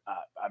 I'm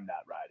not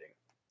riding.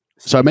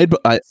 So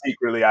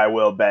secretly I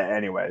will bet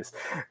anyways.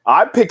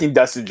 I'm picking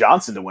Dustin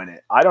Johnson to win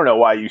it. I don't know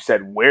why you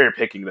said we're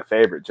picking the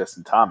favorite,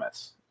 Justin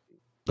Thomas.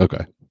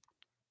 Okay.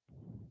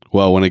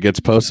 Well, when it gets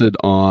posted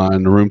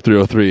on Room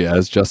 303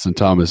 as Justin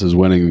Thomas is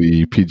winning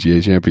the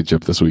PGA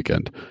Championship this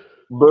weekend.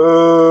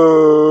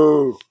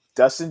 Boo!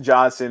 Dustin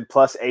Johnson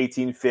plus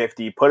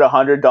 1850. Put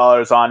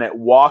 $100 on it.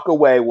 Walk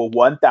away with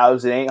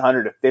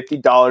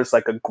 $1,850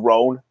 like a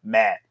grown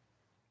man.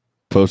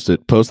 Post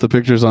it. Post the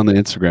pictures on the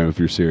Instagram if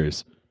you're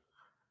serious.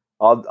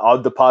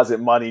 I'll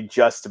deposit money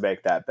just to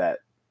make that bet.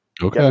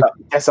 Okay.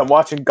 Guess I'm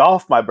watching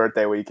golf my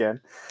birthday weekend.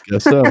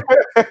 Guess so.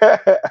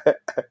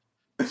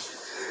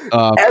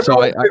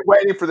 Everyone's been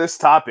waiting for this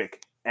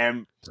topic,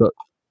 and so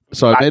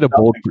I made a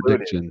bold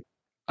prediction.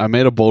 I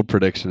made a bold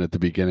prediction at the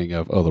beginning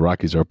of the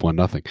Rockies are up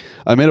 1-0.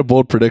 I made a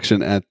bold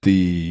prediction at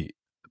the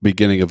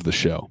beginning of the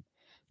show.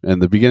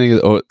 And the beginning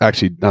of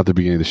actually not the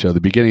beginning of the show,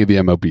 the beginning of the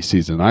MLB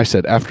season. I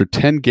said after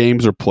 10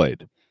 games are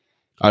played,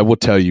 I will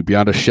tell you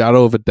beyond a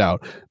shadow of a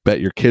doubt,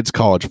 bet your kid's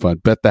college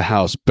fund, bet the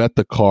house, bet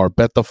the car,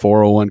 bet the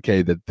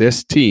 401k that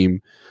this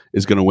team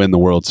is going to win the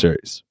World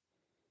Series.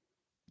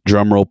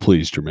 Drum roll,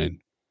 please, Jermaine.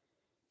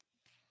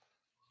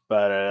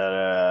 But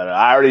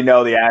I already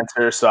know the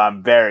answer, so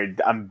I'm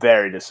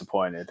very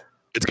disappointed.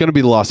 It's going to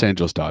be the Los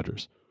Angeles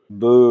Dodgers.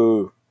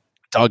 Boo.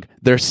 Doug,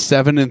 they're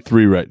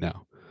 7-3 right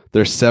now.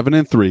 They're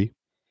 7-3.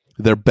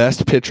 Their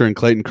best pitcher in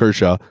Clayton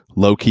Kershaw,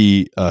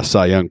 low-key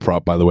Cy Young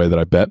prop, by the way, that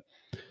I bet,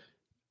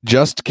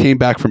 just came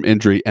back from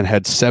injury and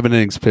had 7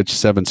 innings pitched,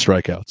 7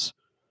 strikeouts.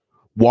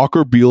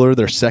 Walker Buehler,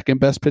 their second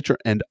best pitcher,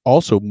 and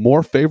also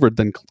more favored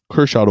than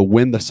Kershaw to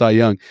win the Cy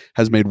Young,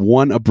 has made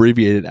 1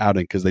 abbreviated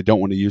outing because they don't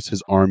want to use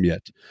his arm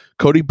yet.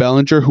 Cody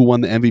Bellinger, who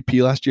won the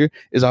MVP last year,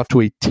 is off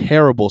to a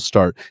terrible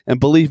start. And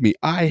believe me,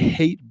 I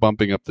hate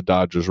bumping up the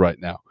Dodgers right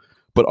now.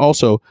 But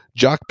also,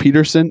 Jock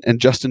Peterson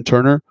and Justin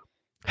Turner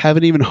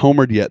haven't even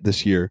homered yet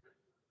this year.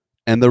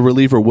 And the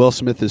reliever, Will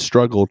Smith, has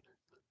struggled.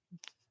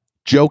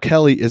 Joe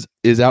Kelly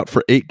is out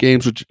for 8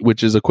 games,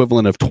 which is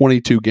equivalent of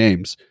 22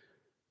 games.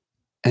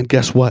 And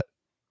guess what?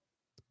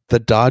 The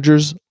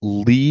Dodgers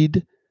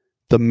lead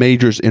the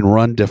majors in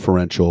run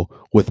differential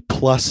with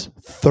plus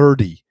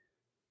 30.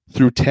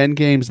 Through 10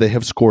 games, they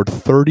have scored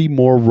 30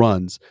 more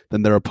runs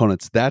than their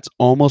opponents. That's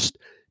almost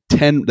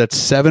 10. That's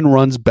 7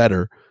 runs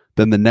better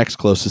than the next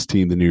closest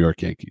team, the New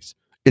York Yankees.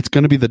 It's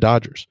going to be the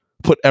Dodgers.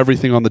 Put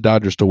everything on the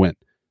Dodgers to win.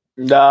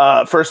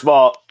 First of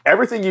all,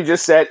 everything you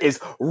just said is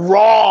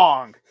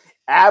wrong.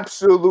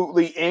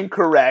 Absolutely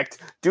incorrect.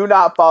 Do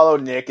not follow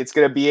Nick. It's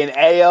going to be an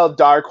AL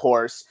dark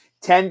horse.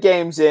 10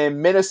 games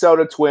in,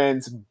 Minnesota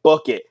Twins,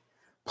 book it.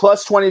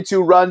 Plus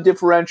 22 run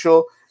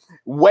differential,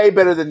 way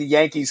better than the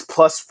Yankees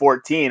plus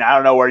 14. I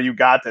don't know where you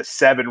got the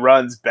 7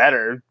 runs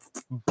better.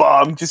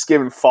 Bum, just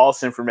giving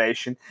false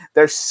information.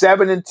 They're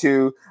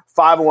 7-2,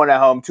 5-1 at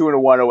home,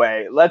 2-1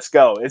 away. Let's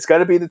go. It's going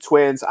to be the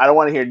Twins. I don't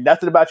want to hear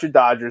nothing about your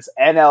Dodgers.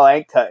 NL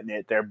ain't cutting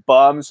it. They're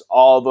bums,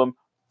 all of them,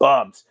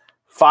 bums.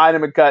 Find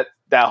them and cut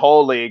that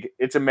whole league.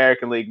 It's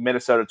American League.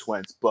 Minnesota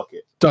Twins. Book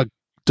it.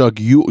 Doug,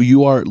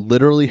 you are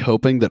literally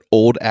hoping that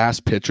old ass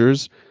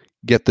pitchers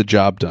get the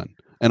job done.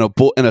 And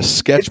a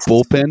sketch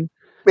bullpen.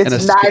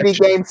 It's a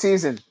 90-game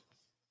season.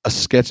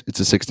 It's a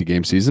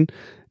 60-game season.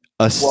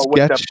 With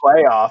the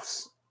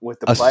playoffs.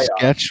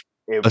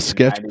 A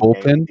sketch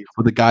bullpen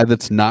with a guy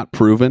that's not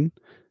proven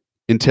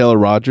in Taylor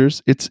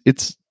Rogers. It's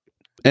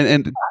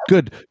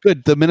good.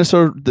 The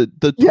Minnesota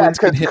the Twins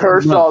because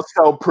Kershaw's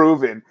so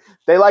proven.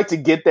 They like to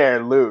get there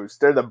and lose.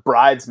 They're the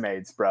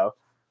bridesmaids, bro.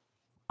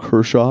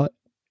 Kershaw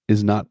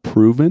is not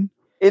proven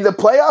in the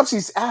playoffs.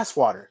 He's ass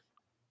water.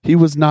 He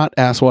was not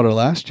ass water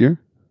last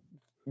year.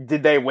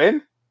 Did they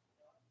win?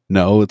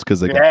 No, it's because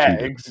they got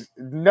cheated.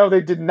 No, they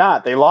did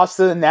not. They lost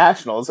to the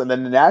Nationals, and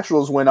then the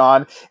Nationals went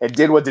on and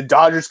did what the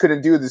Dodgers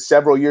couldn't do the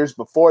several years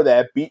before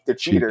that, beat the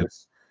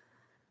cheaters.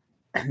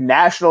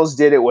 Nationals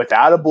did it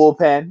without a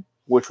bullpen,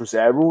 which was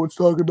everyone's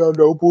talking about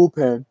no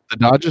bullpen.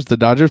 The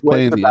Dodgers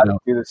play in the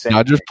NL.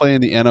 Dodgers play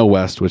in the NL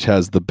West, which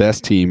has the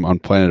best team on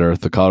planet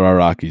Earth, the Colorado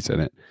Rockies, in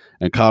it,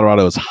 and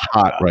Colorado is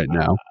hot right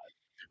now.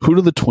 Who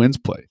do the Twins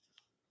play?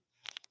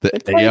 The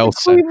AL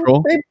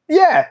Central.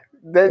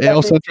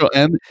 AL Central,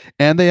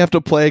 and they have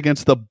to play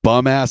against the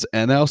bum ass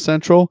NL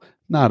Central.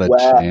 Not a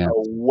chance.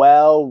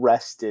 Well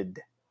rested.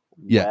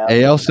 Yeah,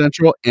 AL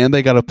Central, and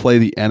they got to play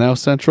the NL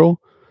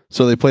Central.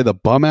 So they play the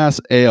bum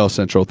ass AL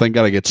Central. Then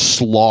got to get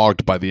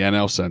slogged by the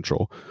NL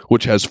Central,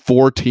 which has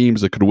 4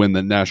 teams that could win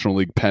the National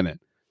League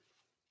pennant.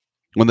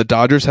 When the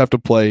Dodgers have to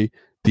play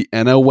the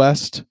NL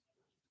West,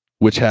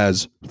 which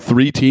has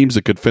 3 teams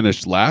that could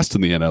finish last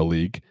in the NL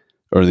League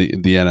or the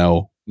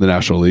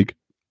National League.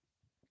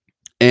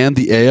 And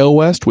the AL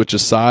West, which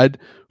aside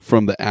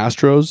from the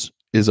Astros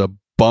is a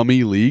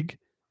bummy league,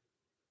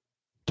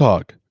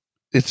 dog,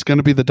 it's going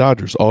to be the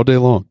Dodgers all day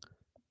long.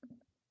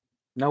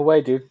 No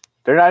way, dude.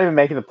 They're not even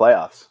making the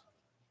playoffs.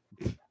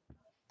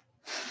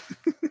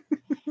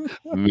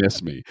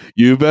 Miss me.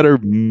 You better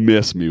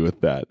miss me with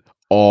that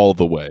all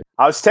the way.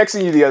 I was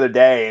texting you the other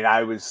day, and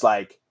I was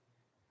like,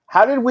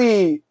 how did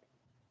we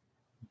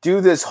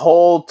do this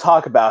whole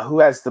talk about who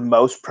has the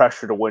most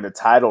pressure to win a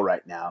title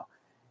right now?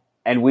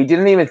 And we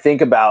didn't even think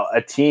about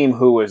a team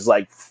who was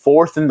like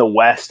 4th in the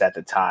West at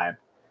the time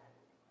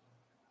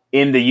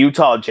in the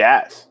Utah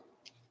Jazz.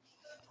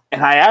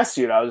 And I asked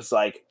you, and I was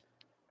like,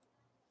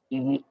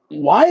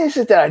 why is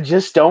it that I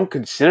just don't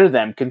consider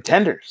them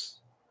contenders?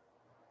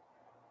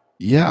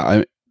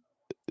 Yeah,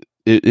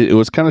 it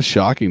was kind of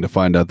shocking to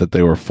find out that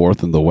they were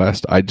 4th in the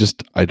West. I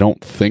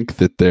don't think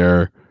that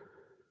they're.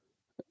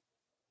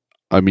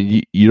 I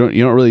mean, you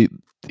don't really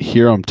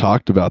hear them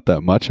talked about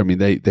that much. I mean,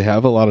 they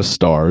have a lot of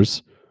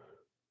stars.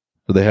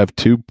 They have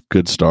 2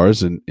 good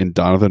stars in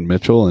Donovan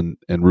Mitchell and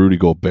Rudy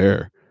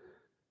Gobert.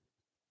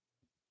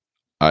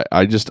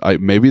 I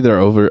maybe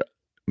they're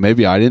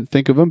maybe I didn't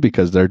think of them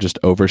because they're just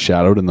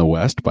overshadowed in the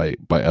West by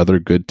other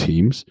good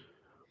teams.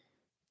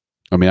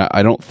 I mean,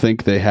 I don't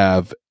think they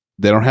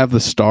don't have the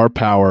star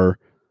power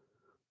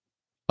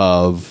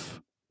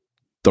of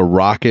the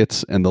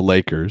Rockets and the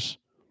Lakers.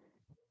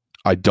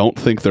 I don't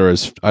think they're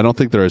as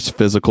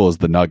physical as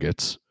the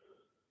Nuggets,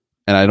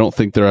 and I don't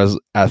think they're as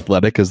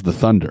athletic as the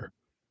Thunder.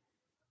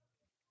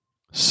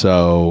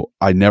 So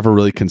I never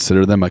really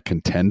consider them a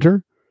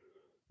contender,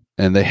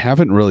 and they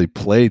haven't really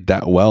played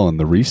that well in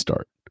the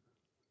restart.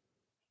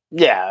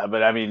 Yeah,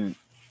 but I mean,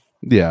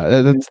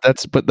 yeah,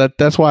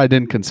 that's why I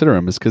didn't consider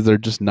them, is because they're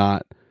just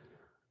not.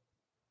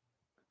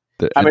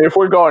 I mean, if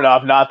we're going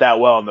off not that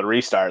well in the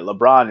restart,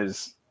 LeBron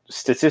is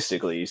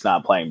statistically he's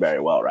not playing very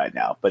well right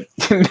now. But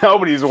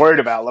nobody's worried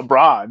about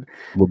LeBron.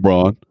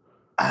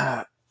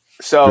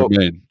 So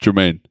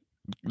Jermaine,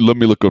 let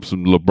me look up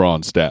some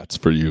LeBron stats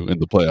for you in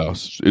the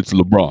playoffs. It's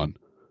LeBron.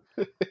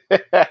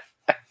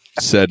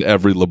 Said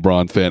every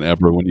LeBron fan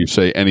ever when you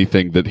say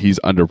anything that he's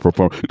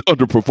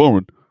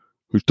underperforming.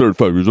 He's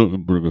 35 years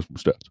old. Bring us some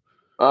stats.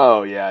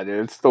 Oh yeah,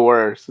 dude, it's the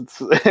worst.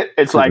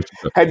 It's like,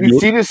 have you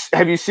seen his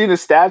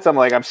stats? I'm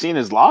like, I've seen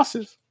his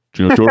losses.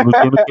 Do you know Jordan was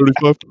doing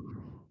 35? Do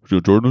you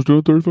know Jordan was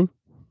doing 35?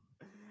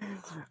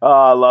 Oh,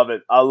 I love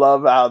it. I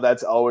love how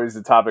that's always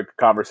the topic of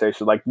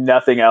conversation. Like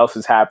nothing else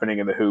is happening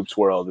in the hoops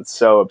world. It's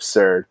so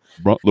absurd.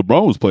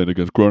 LeBron was playing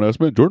against grown-ass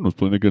men. Jordan was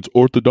playing against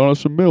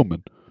orthodontist and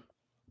mailmen.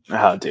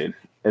 Oh, dude,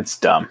 it's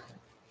dumb.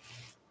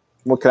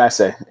 What can I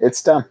say?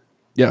 It's dumb.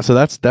 Yeah, so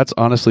that's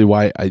honestly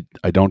why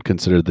I don't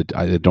consider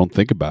I don't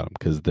think about them,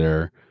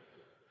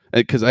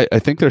 because I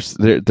think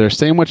there's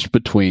sandwiched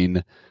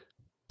between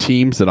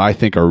teams that I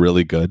think are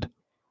really good,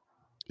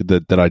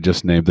 that I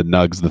just named, the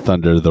Nugs, the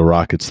Thunder, the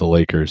Rockets, the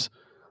Lakers,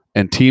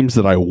 and teams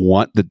that I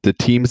want, the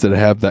teams that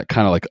have that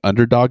kind of like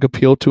underdog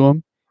appeal to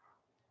them,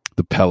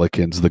 the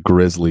Pelicans, the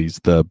Grizzlies,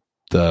 the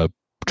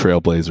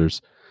Trailblazers,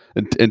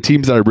 and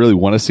teams that I really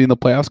want to see in the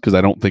playoffs, because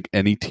I don't think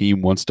any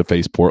team wants to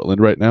face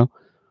Portland right now.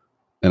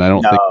 And I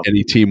don't think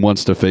any team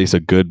wants to face a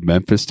good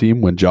Memphis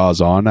team when Ja's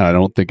on. And I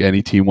don't think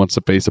any team wants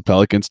to face a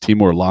Pelicans team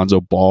where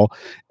Lonzo Ball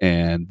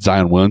and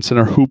Zion Williamson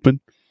are hooping.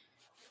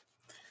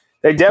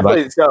 They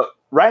definitely. So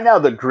right now,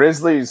 the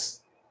Grizzlies,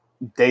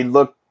 they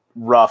look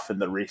rough in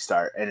the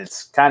restart, and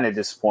it's kind of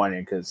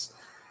disappointing because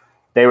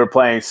they were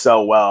playing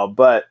so well.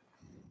 But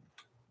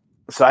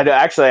so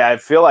I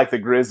feel like the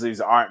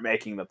Grizzlies aren't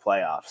making the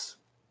playoffs.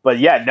 But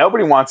yeah,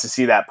 nobody wants to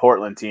see that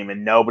Portland team,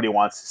 and nobody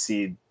wants to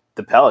see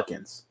the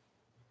Pelicans.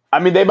 I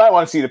mean, they might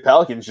want to see the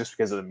Pelicans just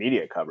because of the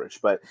media coverage,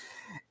 but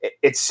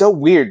it's so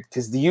weird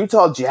because the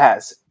Utah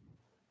Jazz,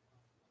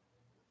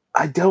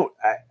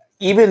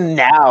 even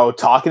now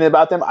talking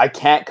about them, I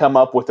can't come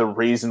up with a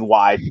reason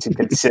why to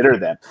consider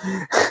them.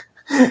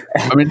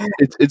 I mean,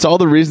 it's all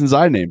the reasons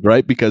I named,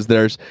 right? Because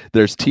there's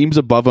teams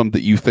above them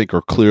that you think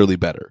are clearly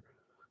better,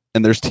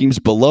 and there's teams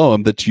below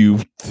them that you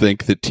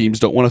think that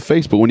teams don't want to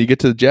face. But when you get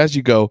to the Jazz,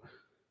 you go,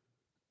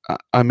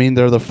 I mean,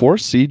 they're the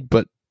 4th seed,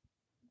 but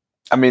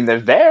I mean,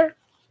 they're there.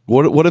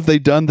 What have they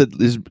done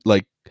that is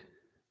like,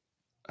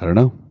 I don't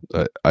know.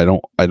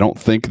 I don't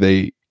think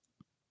they.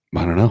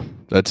 I don't know.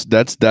 That's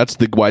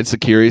why it's the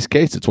curious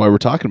case. It's why we're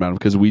talking about them,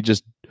 because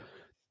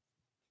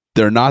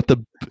they're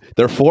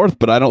 4th,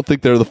 but I don't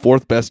think they're the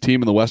 4th best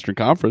team in the Western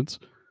Conference.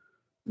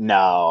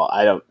 No,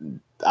 I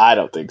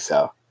don't think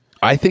so.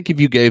 I think if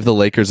you gave the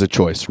Lakers a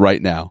choice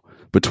right now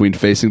between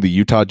facing the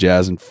Utah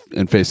Jazz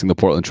and facing the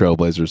Portland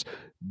Trailblazers,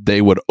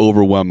 they would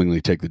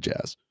overwhelmingly take the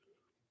Jazz.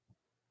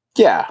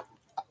 Yeah.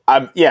 I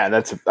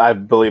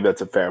believe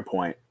that's a fair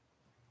point.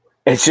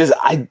 It's just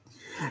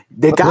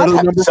they gotta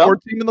have number 4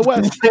 team in the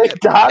West. They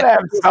gotta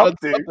have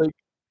something.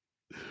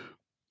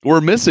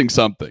 We're missing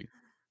something.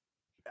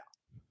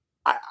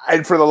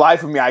 And for the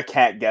life of me, I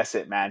can't guess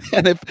it, man.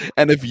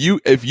 And if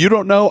you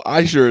don't know,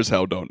 I sure as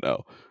hell don't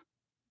know.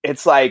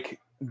 It's like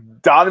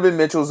Donovan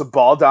Mitchell's a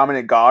ball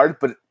dominant guard,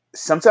 but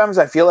sometimes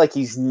I feel like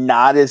he's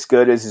not as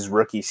good as his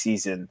rookie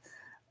season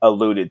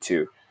alluded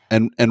to.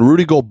 And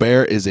Rudy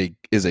Gobert is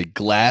a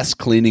glass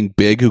cleaning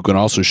big who can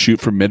also shoot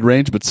from mid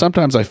range, but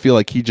sometimes I feel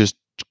like he just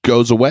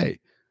goes away,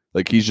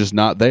 like he's just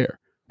not there,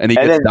 and he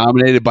gets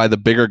dominated by the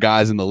bigger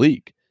guys in the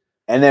league.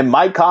 And then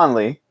Mike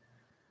Conley,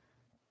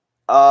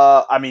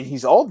 I mean,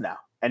 he's old now,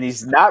 and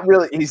he's not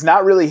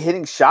really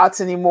hitting shots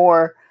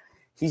anymore.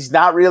 He's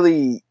not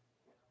really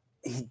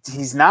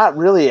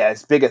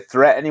as big a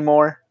threat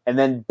anymore. And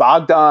then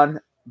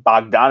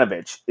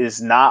Bogdanovich is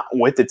not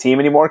with the team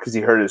anymore because he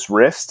hurt his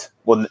wrist.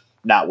 Well,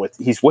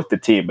 he's with the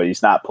team, but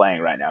he's not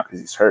playing right now because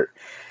he's hurt.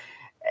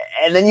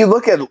 And then you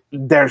look at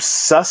their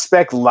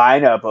suspect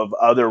lineup of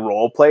other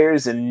role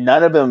players, and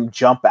none of them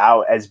jump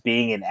out as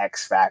being an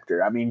X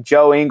factor. I mean,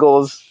 Joe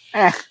Ingles,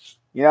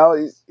 he's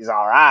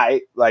all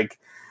right. Like,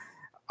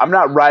 I'm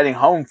not riding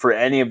home for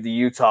any of the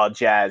Utah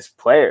Jazz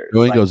players.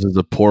 Joe Ingles is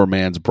a poor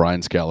man's Brian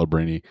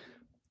Scalabrine.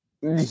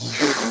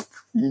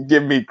 You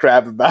give me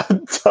crap about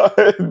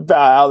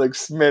Alex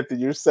Smith, and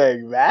you're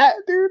saying that,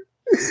 dude?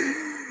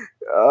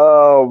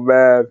 Oh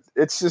man,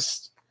 it's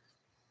just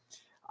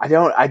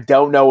I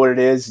don't know what it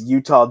is.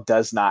 Utah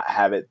does not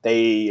have it.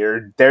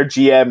 Their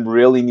GM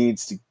really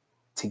needs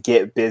to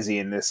get busy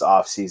in this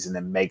offseason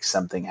and make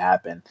something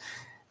happen.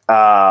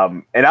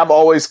 And I'm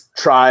always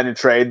trying to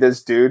trade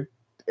this dude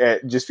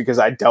just because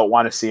I don't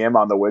want to see him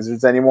on the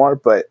Wizards anymore.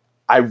 But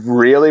I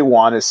really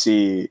want to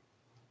see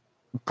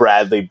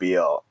Bradley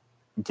Beal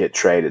get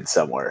traded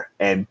somewhere.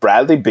 And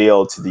Bradley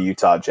Beal to the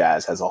Utah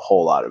Jazz has a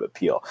whole lot of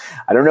appeal.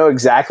 I don't know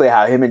exactly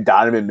how him and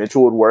Donovan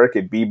Mitchell would work.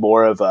 It'd be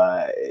more of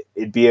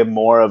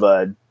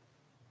a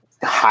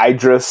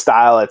Hydra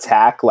style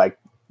attack like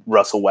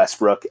Russell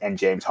Westbrook and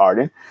James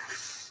Harden,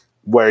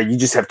 where you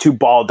just have two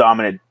ball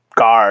dominant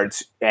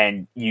guards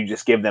and you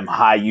just give them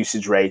high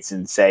usage rates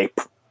and say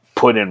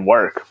put in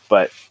work.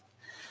 But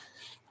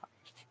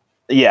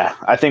yeah,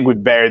 I think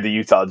we've buried the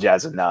Utah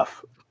Jazz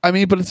enough. I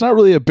mean, but it's not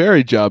really a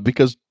Barry job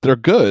because they're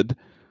good,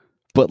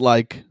 but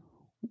like,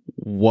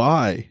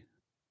 why?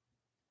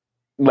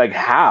 Like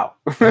how?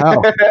 How?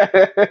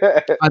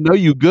 I know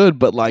you good,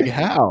 but like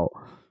how?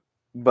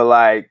 But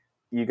like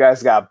you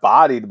guys got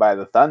bodied by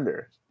the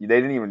Thunder.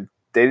 They didn't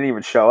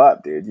even show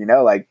up, dude. You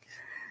know, like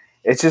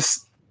it's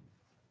just.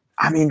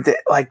 I mean,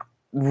 like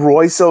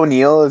Royce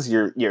O'Neal is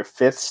your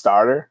fifth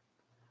starter.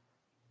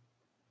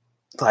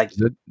 Like,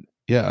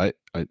 yeah,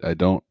 I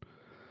don't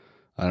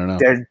know.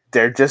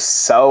 They're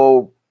just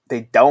so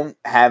they don't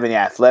have any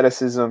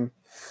athleticism.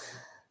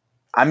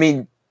 I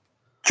mean,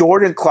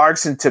 Jordan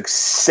Clarkson took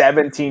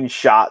 17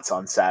 shots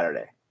on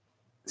Saturday.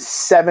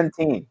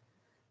 17.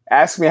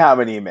 Ask me how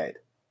many he made.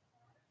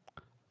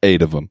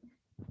 8 of them.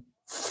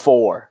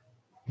 4.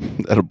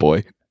 Atta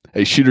boy.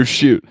 Hey, shooters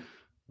shoot.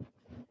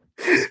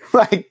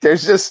 Like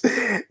there's just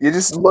you're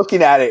just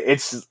looking at it.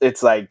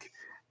 It's like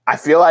I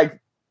feel like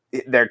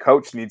their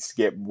coach needs to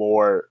get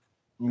more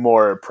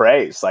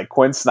praise. Like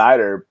Quinn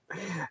Snyder,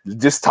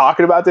 just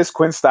talking about this,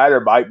 Quinn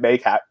Snyder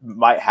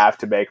might have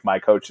to make my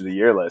coach of the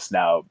year list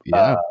now.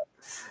 Yeah.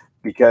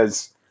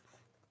 Because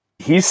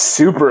he's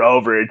super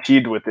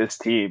overachieved with this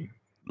team.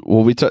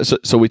 Well, we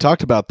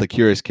talked about the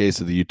curious case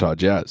of the Utah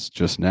Jazz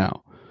just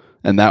now,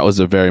 and that was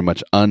a very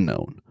much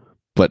unknown.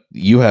 But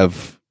you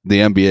have the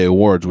NBA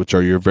awards, which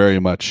are your very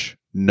much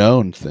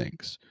known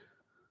things.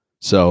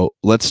 So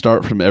let's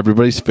start from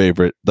everybody's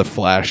favorite, the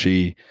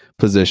flashy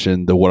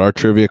position, what our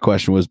trivia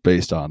question was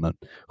based on.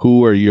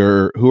 Who are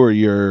your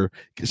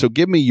so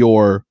give me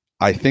your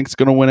I think's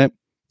gonna win it,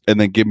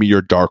 and then give me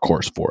your dark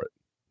horse for it.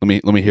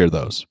 Let me hear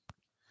those.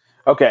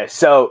 Okay,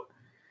 so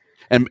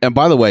and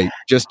by the way,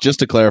 just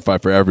to clarify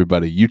for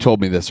everybody, you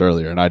told me this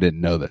earlier and I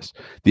didn't know this.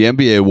 The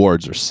NBA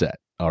awards are set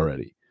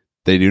already.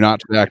 They do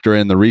not factor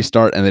in the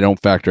restart, and they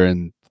don't factor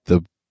in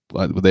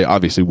they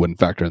obviously wouldn't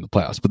factor in the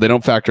playoffs, but they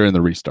don't factor in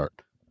the restart.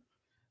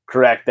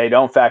 Correct. They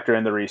don't factor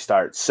in the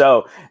restart.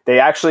 So they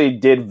actually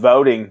did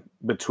voting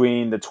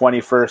between the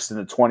 21st and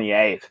the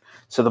 28th.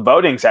 So the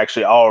voting's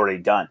actually already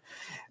done.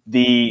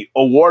 The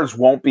awards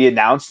won't be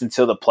announced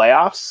until the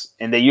playoffs,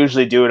 and they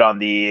usually do it on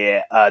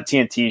the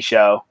TNT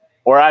show.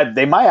 Or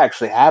they might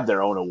actually have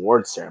their own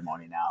award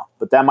ceremony now,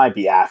 but that might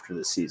be after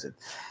the season.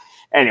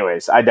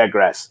 Anyways, I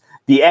digress.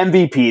 The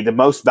MVP, the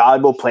most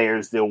valuable player,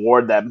 is the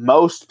award that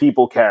most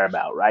people care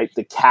about, right?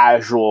 The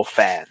casual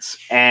fans.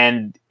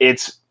 And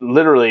it's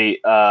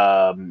literally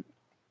a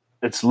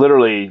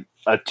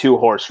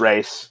 2-horse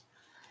race.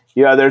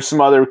 You know, there's some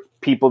other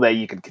people that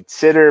you could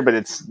consider, but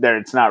it's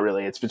not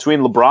really. It's between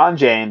LeBron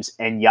James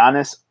and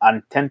Giannis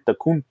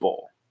Antetokounmpo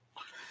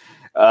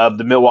of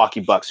the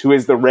Milwaukee Bucks, who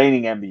is the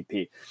reigning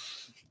MVP.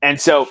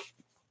 And so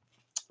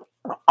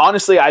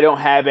honestly, I don't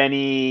have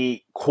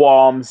any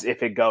qualms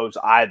if it goes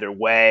either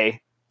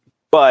way,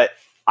 but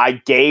I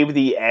gave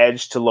the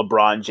edge to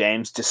LeBron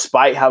James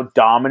despite how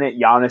dominant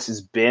Giannis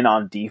has been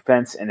on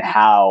defense and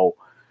how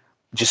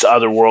just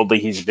otherworldly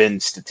he's been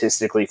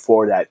statistically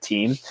for that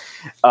team.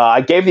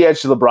 I gave the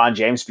edge to LeBron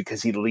James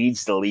because he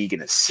leads the league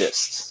in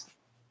assists.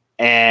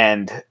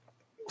 And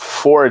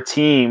for a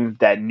team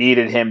that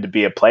needed him to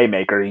be a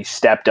playmaker, he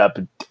stepped up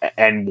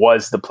and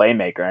was the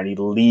playmaker, and he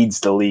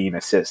leads the league in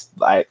assists.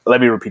 Let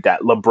me repeat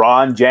that.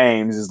 LeBron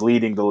James is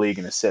leading the league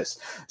in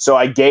assists. So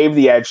I gave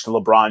the edge to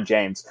LeBron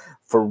James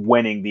for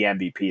winning the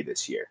MVP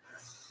this year.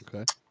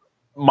 Okay.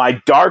 My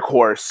dark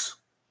horse,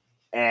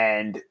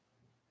 and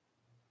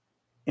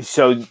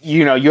so,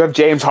 you know, you have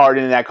James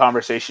Harden in that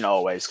conversation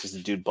always because the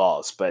dude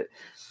balls, but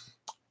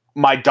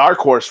my dark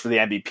horse for the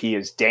MVP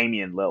is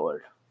Damian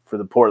Lillard for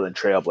the Portland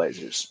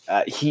Trailblazers.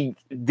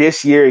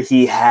 This year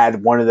he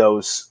had one of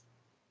those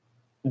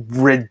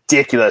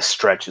ridiculous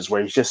stretches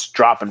where he's just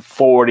dropping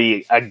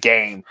 40 a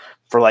game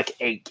for like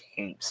 8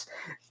 games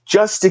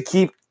just to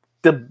keep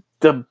the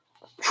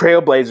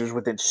Trailblazers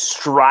within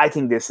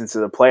striking distance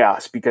of the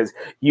playoffs, because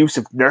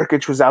Yusuf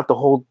Nurkic was out the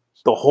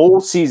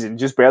whole season,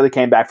 just barely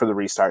came back for the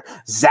restart.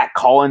 Zach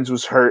Collins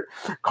was hurt.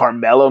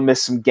 Carmelo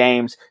missed some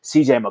games.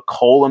 CJ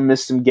McCollum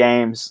missed some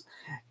games.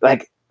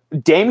 Like,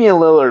 Damian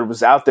Lillard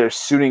was out there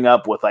suiting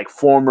up with like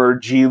former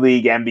G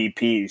League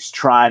MVPs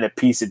trying to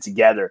piece it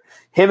together.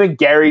 Him and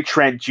Gary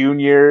Trent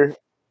Jr.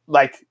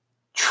 like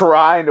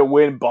trying to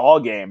win ball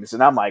games.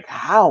 And I'm like,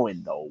 how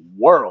in the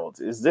world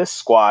is this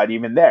squad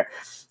even there?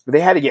 They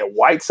had to get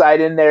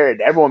Whiteside in there,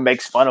 and everyone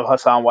makes fun of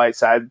Hassan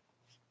Whiteside.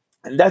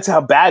 And that's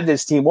how bad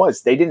this team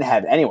was. They didn't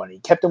have anyone. He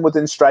kept them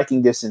within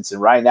striking distance,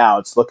 and right now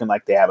it's looking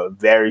like they have a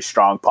very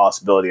strong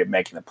possibility of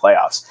making the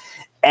playoffs.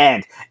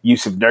 And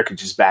Yusuf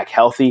Nurkic is back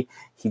healthy.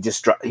 He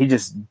just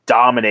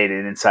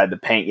dominated inside the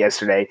paint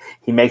yesterday.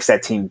 He makes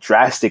that team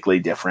drastically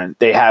different.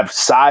 They have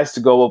size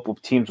to go up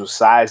with teams with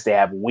size. They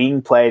have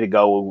wing play to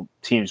go with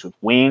teams with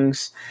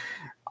wings.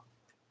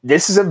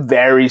 This is a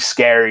very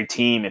scary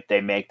team if they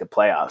make the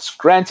playoffs.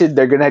 Granted,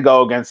 they're going to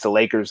go against the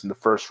Lakers in the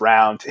first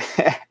round.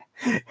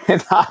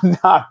 And I'm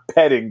not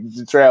betting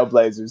the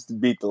Trailblazers to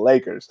beat the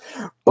Lakers.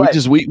 But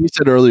we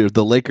said earlier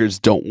the Lakers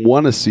don't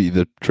want to see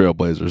the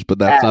Trailblazers, but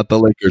that's not the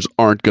Lakers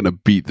aren't going to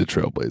beat the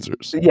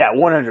Trailblazers. Yeah,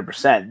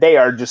 100%. They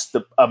are just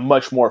a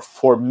much more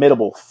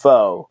formidable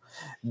foe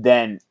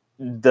than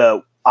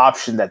the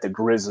option that the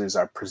Grizzlies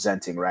are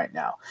presenting right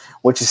now,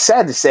 which is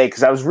sad to say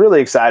because I was really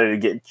excited to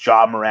get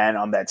Ja Morant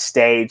on that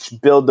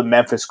stage, build the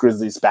Memphis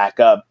Grizzlies back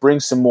up,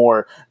 bring some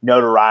more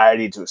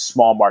notoriety to a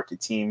small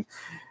market team.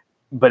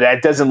 But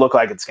that doesn't look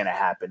like it's going to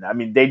happen. I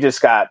mean, they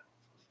just got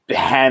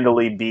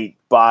handily beat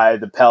by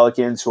the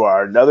Pelicans, who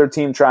are another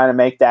team trying to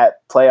make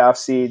that playoff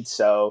seed.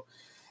 So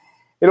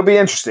it'll be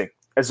interesting.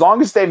 As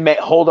long as they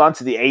hold on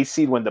to the 8th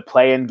seed when the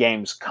play-in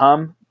games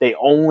come, they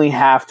only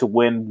have to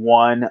win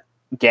one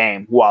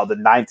game, while the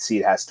 9th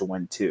seed has to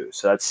win 2.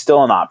 So that's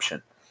still an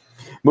option.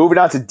 Moving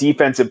on to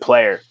defensive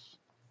player.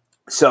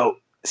 So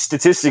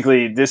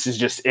statistically, this is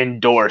just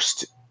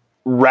endorsed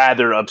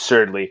rather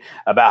absurdly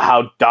about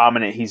how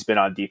dominant he's been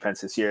on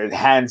defense this year.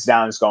 Hands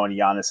down is going to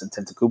Giannis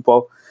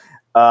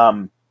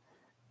Antetokounmpo.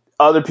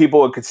 Other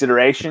people in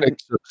consideration. Okay,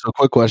 so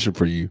quick question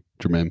for you,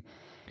 Jermaine.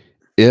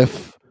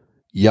 If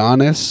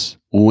Giannis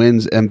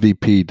wins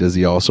MVP, does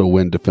he also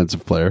win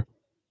defensive player?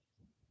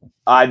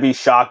 I'd be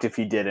shocked if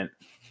he didn't.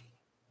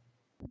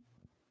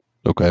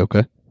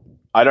 Okay.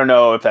 I don't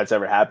know if that's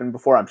ever happened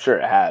before. I'm sure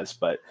it has,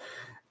 but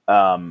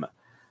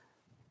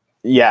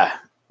yeah,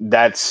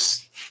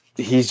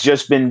 he's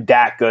just been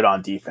that good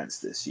on defense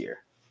this year.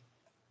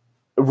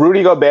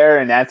 Rudy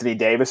Gobert and Anthony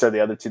Davis are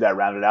the other two that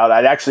rounded out.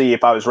 I'd actually,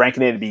 if I was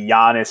ranking it, it'd be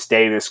Giannis,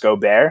 Davis,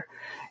 Gobert.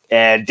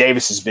 And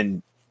Davis has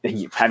been,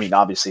 I mean,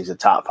 obviously he's a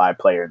top 5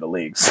 player in the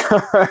league.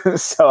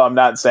 So I'm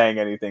not saying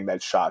anything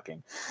that's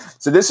shocking.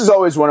 So this is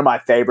always one of my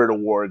favorite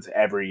awards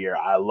every year.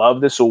 I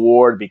love this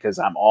award because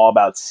I'm all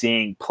about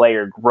seeing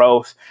player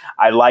growth.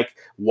 I like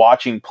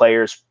watching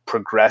players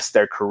progress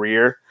their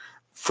career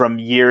from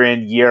year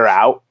in, year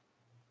out.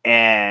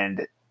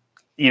 And,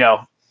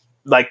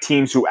 like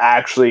teams who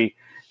actually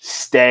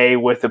stay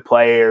with the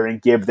player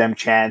and give them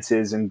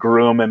chances and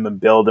groom him and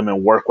build him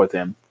and work with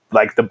him,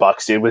 like the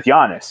Bucks did with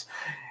Giannis.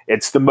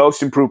 It's the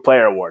most improved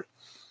player award.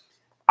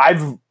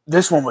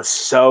 This one was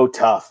so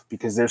tough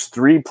because there's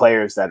 3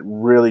 players that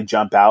really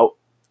jump out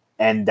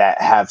and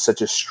that have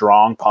such a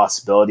strong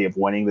possibility of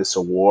winning this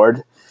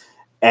award.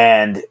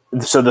 And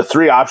so the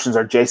 3 options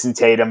are Jason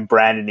Tatum,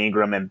 Brandon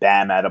Ingram, and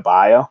Bam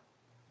Adebayo.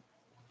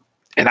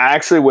 And I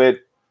actually went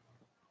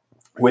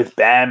with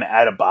Bam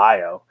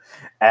Adebayo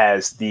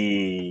as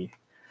the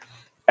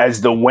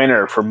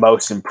winner for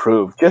most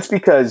improved, just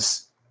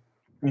because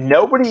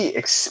nobody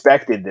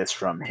expected this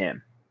from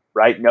him,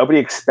 right? Nobody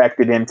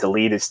expected him to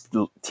lead his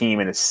team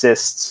in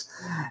assists.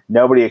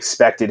 Nobody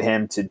expected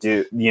him to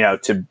do,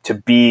 to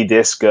be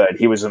this good.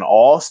 He was an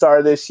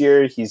all-star this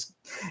year. He's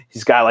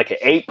got like an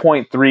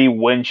 8.3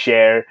 win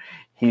share.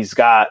 He's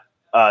got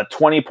a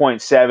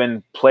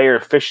 20.7 player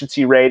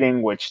efficiency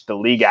rating, which the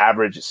league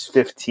average is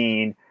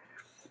 15.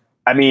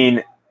 I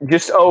mean,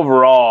 just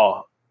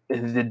overall,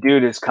 the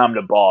dude has come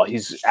to ball.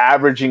 He's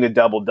averaging a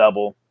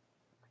double-double.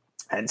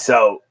 And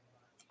so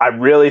I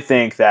really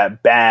think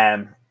that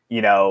Bam,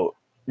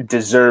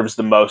 deserves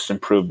the most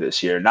improved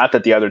this year. Not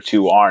that the other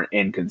 2 aren't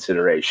in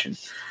consideration.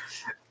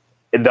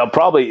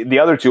 The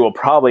other 2 will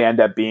probably end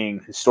up being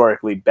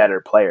historically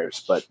better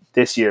players, but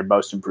this year,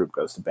 most improved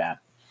goes to Bam.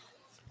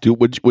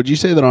 Would you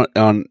say that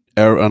on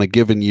a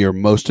given year,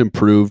 most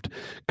improved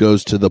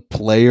goes to the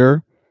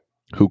player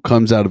who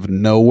comes out of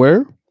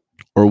nowhere,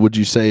 or would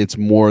you say it's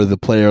more the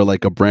player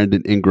like a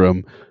Brandon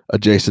Ingram, a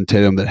Jason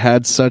Tatum that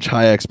had such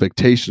high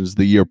expectations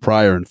the year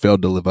prior and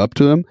failed to live up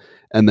to them,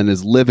 and then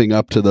is living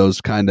up to those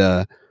kind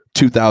of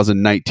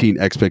 2019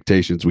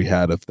 expectations we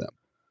had of them?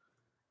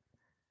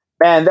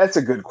 Man, that's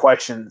a good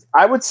question.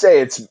 I would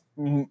say it's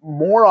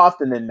more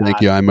often than not.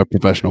 Thank you. I'm a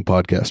professional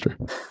podcaster.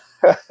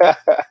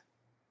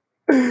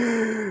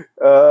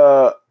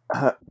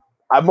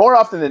 More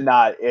often than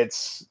not,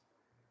 it's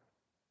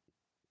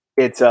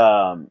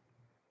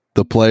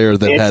the player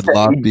that had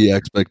lofty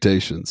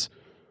expectations.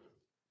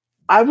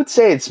 I would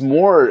say it's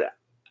more.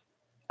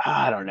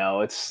 I don't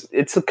know.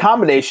 It's a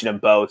combination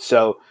of both.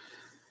 So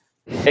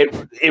we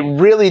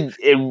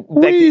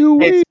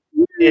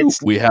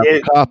have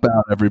a cop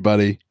out,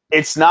 everybody.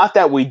 It's not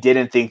that we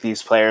didn't think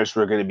these players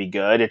were going to be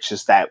good. It's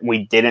just that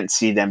we didn't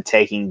see them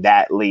taking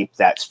that leap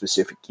that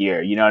specific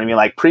year. You know what I mean?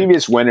 Like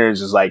previous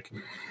winners is like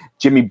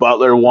Jimmy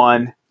Butler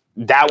won.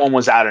 That one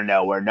was out of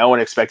nowhere. No one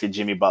expected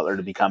Jimmy Butler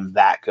to become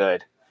that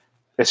good.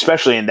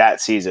 especially in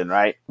that season,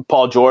 right?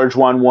 Paul George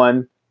won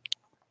one.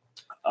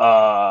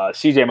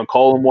 CJ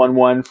McCollum won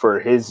one for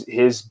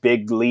his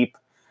big leap.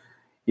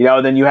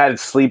 Then you had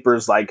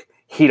sleepers like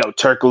Hedo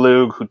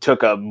Turkoglu, who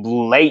took a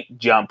late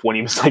jump when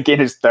he was like in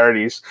his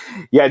 30s.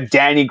 You had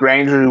Danny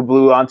Granger, who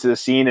blew onto the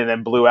scene and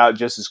then blew out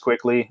just as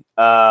quickly.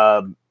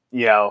 And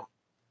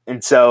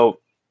so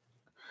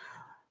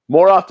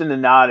more often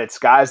than not, it's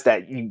guys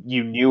that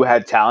you knew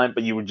had talent,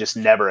 but you were just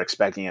never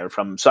expecting it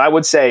from them. So I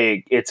would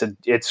say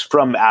it's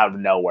from out of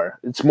nowhere.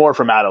 It's more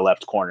from out of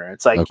left corner.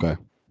 It's like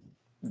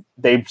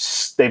they've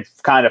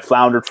kind of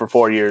floundered for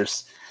 4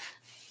 years.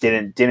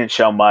 Didn't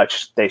show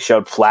much. They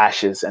showed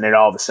flashes, and then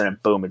all of a sudden,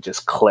 boom, it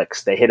just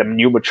clicks. They hit a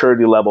new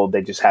maturity level.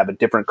 They just have a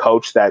different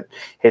coach that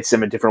hits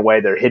them a different way.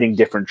 They're hitting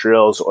different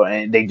drills,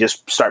 and they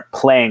just start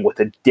playing with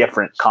a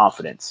different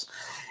confidence.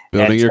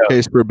 Building your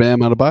case for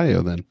Bam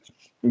Adebayo, then.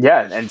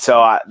 Yeah, and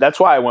so that's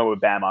why I went with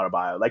Bam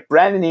Adebayo. Like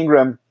Brandon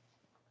Ingram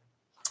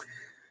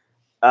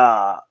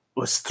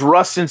was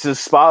thrust into the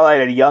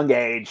spotlight at a young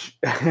age.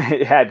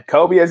 It had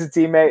Kobe as a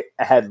teammate.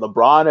 It had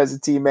LeBron as a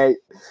teammate.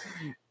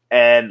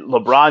 And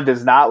LeBron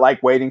does not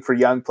like waiting for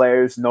young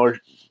players,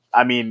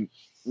 maybe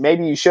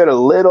you should a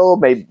little,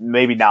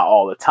 maybe not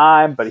all the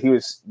time, but he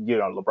was,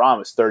 LeBron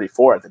was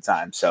 34 at the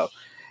time. So,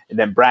 and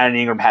then Brandon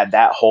Ingram had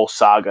that whole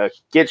saga,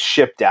 gets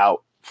shipped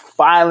out,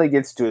 finally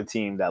gets to a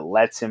team that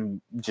lets him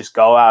just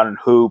go out and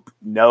hoop,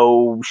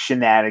 no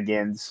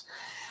shenanigans.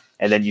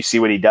 And then you see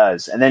what he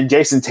does. And then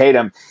Jason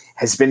Tatum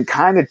has been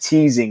kind of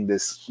teasing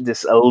this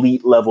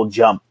elite level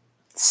jump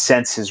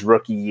since his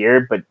rookie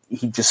year, but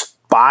he just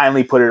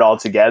finally put it all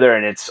together,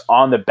 and it's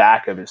on the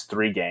back of his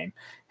 3-game.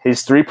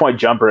 His 3-point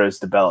jumper has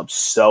developed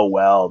so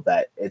well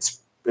that it's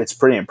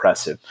pretty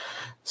impressive.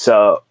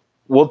 So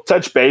we'll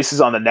touch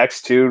bases on the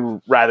next two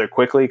rather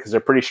quickly because they're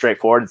pretty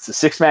straightforward. It's the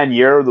Sixth Man of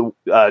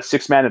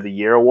the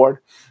Year award.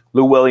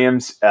 Lou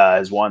Williams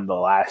has won the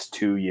last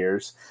 2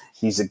 years.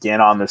 He's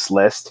again on this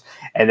list.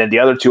 And then the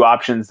other two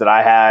options that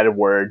I had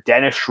were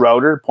Dennis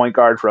Schroeder, point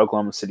guard for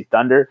Oklahoma City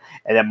Thunder,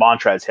 and then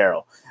Montrezl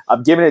Harrell.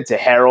 I'm giving it to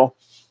Harrell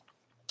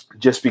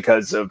just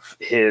because of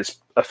his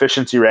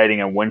efficiency rating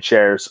and win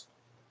shares,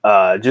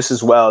 just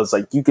as well as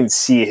like you can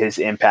see his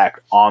impact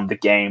on the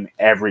game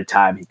every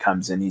time he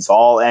comes in. He's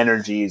all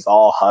energy, he's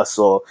all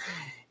hustle.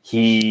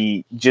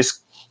 He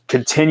just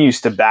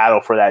continues to battle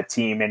for that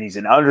team, and he's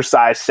an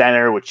undersized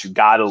center, which you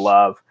gotta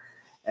love.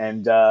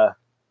 And so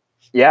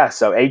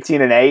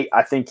 18-8,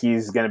 I think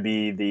he's going to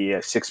be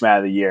the Sixth Man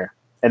of the Year,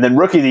 and then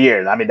Rookie of the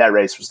Year. That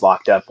race was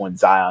locked up when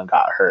Zion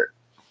got hurt.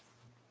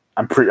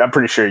 I'm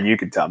pretty sure you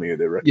could tell me who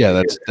the rookie.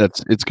 Yeah,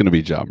 it's going to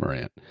be Ja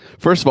Morant.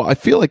 First of all, I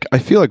feel like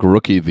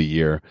Rookie of the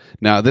Year.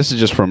 Now, this is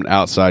just from an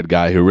outside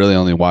guy who really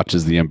only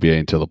watches the NBA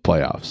until the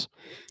playoffs.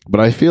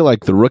 But I feel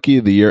like the Rookie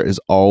of the Year is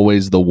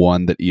always the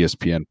one that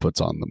ESPN puts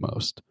on the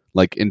most.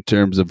 Like in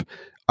terms of,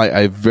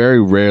 I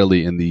very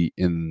rarely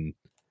in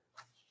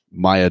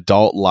my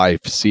adult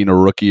life seen a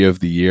Rookie of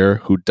the Year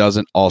who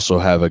doesn't also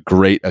have a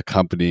great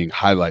accompanying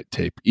highlight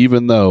tape,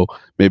 even though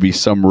maybe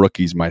some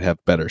rookies might have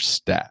better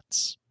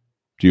stats.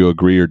 Do you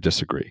agree or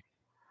disagree?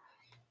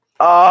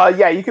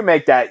 Yeah, you can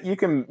make that. You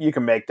can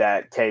make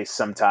that case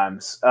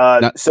sometimes.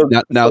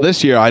 Now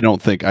this year, I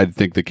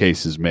think the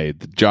case is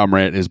made. Ja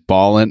Morant is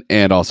balling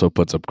and also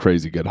puts up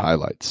crazy good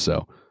highlights.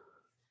 So,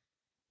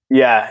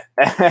 yeah,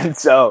 and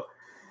so,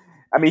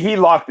 he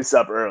locked this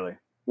up early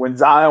when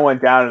Zion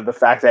went down to the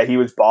fact that he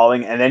was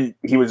balling and then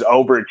he was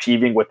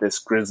overachieving with this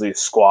Grizzlies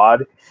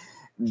squad.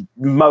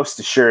 Most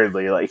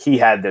assuredly, like he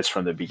had this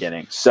from the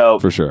beginning. So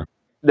for sure.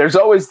 There's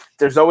always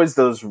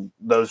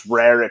those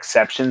rare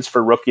exceptions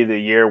for Rookie of the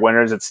Year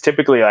winners. It's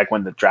typically like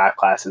when the draft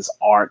classes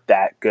aren't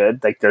that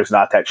good, like there's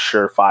not that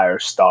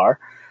surefire star.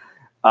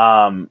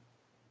 But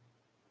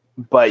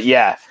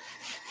yeah,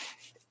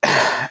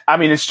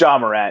 it's Ja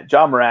Morant.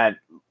 Ja Morant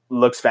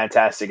looks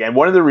fantastic, and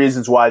one of the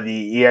reasons why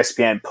the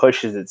ESPN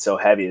pushes it so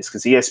heavy is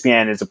because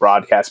ESPN is a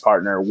broadcast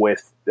partner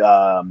with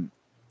the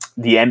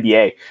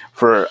NBA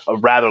for a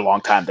rather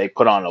long time. They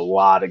put on a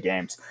lot of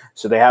games,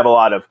 so they have a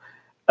lot of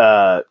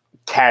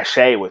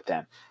cachet with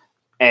them.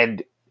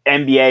 And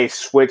NBA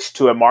switched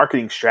to a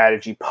marketing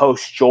strategy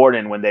post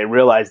Jordan when they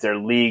realized their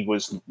league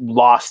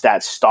lost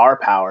that star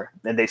power,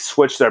 and they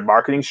switched their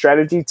marketing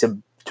strategy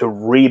to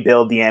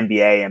rebuild the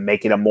NBA and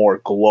make it a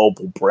more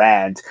global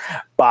brand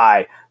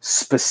by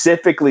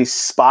specifically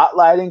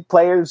spotlighting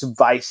players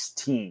vice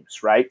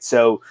teams, right?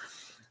 So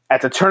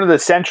at the turn of the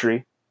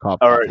century,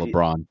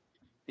 LeBron.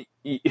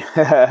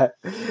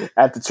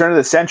 At the turn of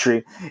the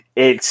century,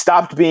 it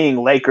stopped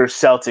being Lakers,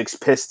 Celtics,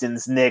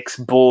 Pistons, Knicks,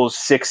 Bulls,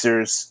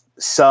 Sixers,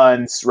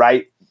 Suns,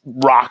 right?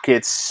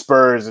 Rockets,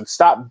 Spurs. It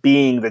stopped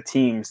being the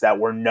teams that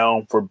were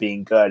known for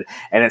being good,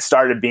 and it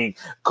started being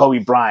Kobe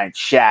Bryant,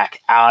 Shaq,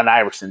 Allen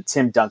Iverson,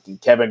 Tim Duncan,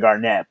 Kevin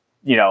Garnett.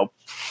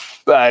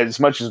 As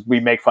much as we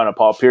make fun of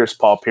Paul Pierce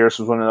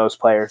was one of those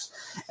players,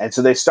 and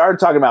so they started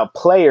talking about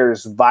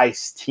players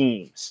vice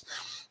teams.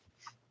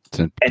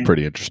 It's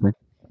pretty interesting.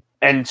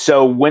 And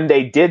so when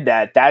they did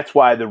that, that's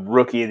why the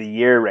Rookie of the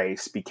Year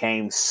race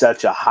became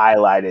such a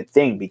highlighted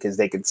thing, because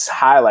they could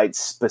highlight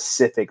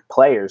specific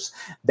players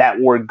that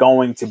were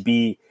going to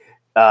be,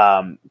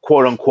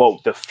 quote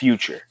unquote, the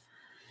future.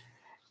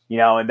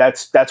 And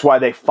that's why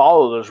they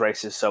follow those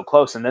races so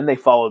close, and then they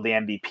follow the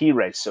MVP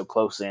race so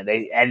closely.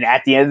 And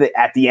at the end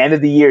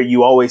of the year,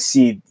 you always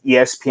see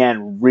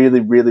ESPN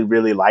really, really,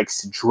 really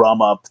likes to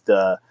drum up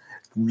the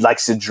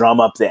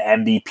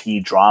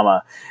MVP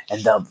drama,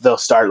 and they'll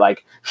start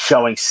like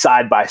showing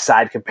side by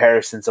side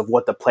comparisons of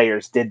what the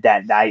players did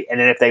that night, and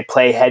then if they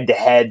play head to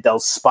head, they'll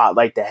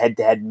spotlight the head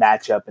to head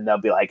matchup, and they'll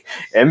be like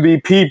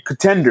MVP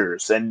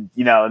contenders, and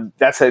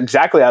that's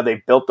exactly how they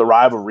built the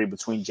rivalry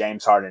between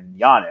James Harden and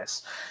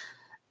Giannis.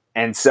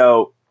 And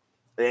so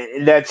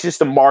that's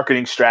just a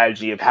marketing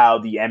strategy of how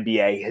the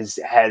NBA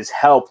has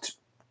helped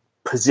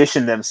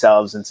position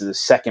themselves into the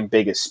second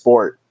biggest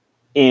sport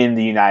in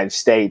the United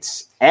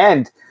States.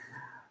 And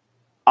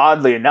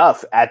oddly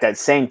enough, at that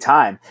same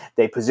time,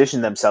 they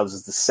position themselves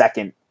as the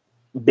second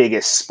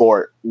biggest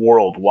sport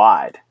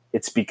worldwide.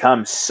 It's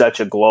become such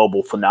a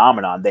global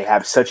phenomenon. They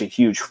have such a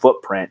huge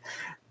footprint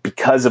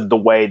because of the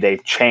way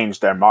they've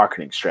changed their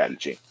marketing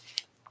strategy.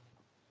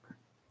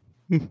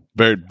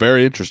 Very,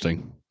 very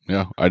interesting.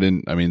 Yeah,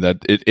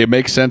 it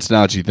makes sense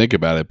now that you think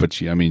about it,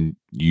 but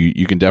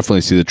you can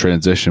definitely see the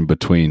transition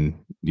between,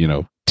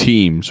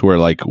 teams where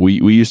like we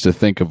used to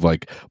think of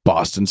like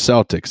Boston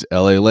Celtics,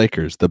 LA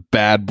Lakers, the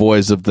bad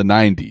boys of the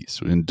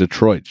 90s in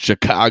Detroit,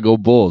 Chicago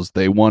Bulls,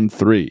 they won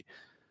 3.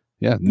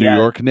 Yeah, New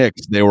York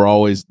Knicks, they were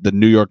always the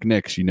New York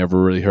Knicks. You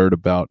never really heard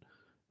about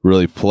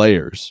really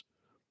players.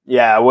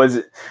 Yeah, it was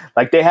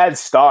like they had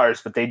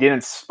stars, but they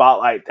didn't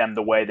spotlight them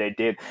the way they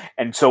did.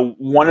 And so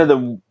one of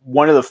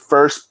the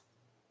first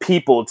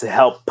people to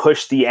help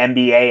push the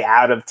NBA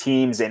out of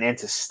teams and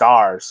into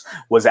stars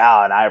was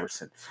Allen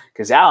Iverson,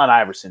 because Allen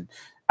Iverson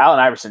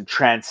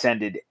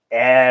transcended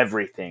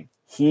everything.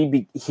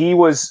 He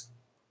was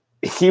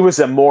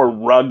a more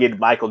rugged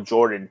Michael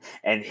Jordan,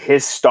 and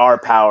his star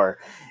power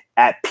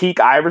at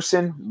peak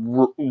Iverson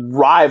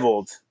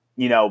rivaled,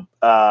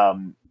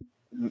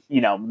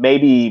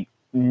 maybe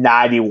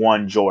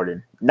 91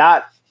 Jordan,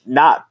 not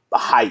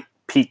height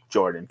peak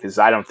Jordan, because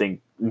I don't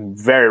think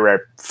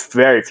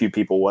very few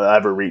people will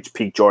ever reach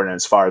peak Jordan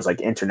as far as like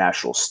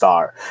international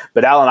star.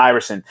 But Allen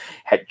Iverson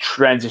had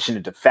transitioned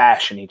into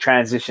fashion. He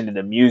transitioned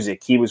into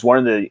music. He was one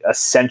of the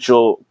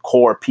essential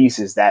core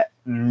pieces that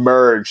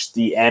merged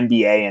the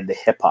NBA and the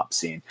hip hop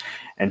scene.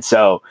 And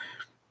so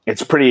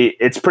it's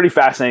pretty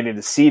fascinating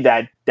to see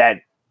that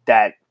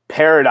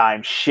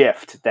paradigm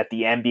shift that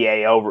the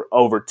NBA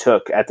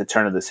overtook at the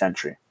turn of the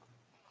century.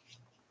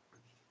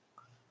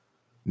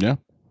 Yeah.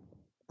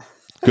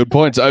 Good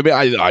points. I mean,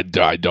 I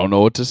don't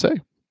know what to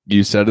say.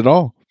 You said it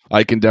all.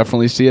 I can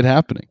definitely see it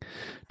happening.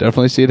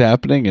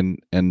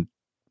 And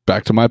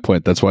back to my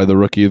point, that's why the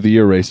Rookie of the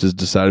Year race is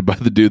decided by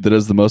the dude that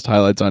has the most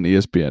highlights on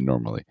ESPN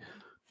normally.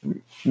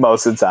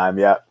 Most of the time,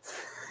 yeah.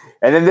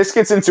 And then this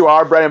gets into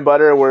our bread and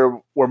butter.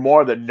 We're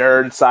more of the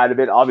nerd side of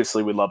it.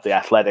 Obviously, we love the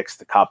athletics,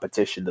 the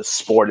competition, the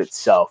sport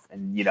itself,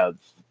 and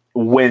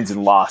wins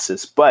and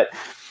losses. But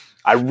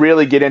I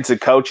really get into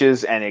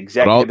coaches and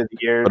executive of the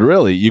year. But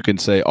really, you can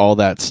say all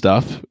that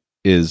stuff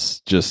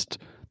is just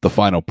the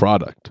final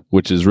product,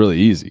 which is really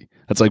easy.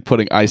 That's like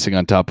putting icing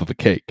on top of a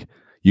cake.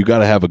 You got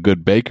to have a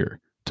good baker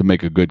to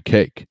make a good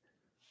cake.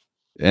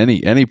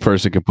 Any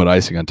person can put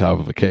icing on top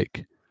of a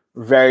cake.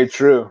 Very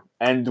true.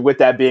 And with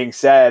that being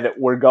said,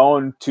 we're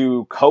going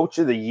to Coach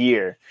of the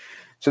Year.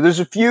 So there's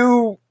a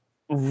few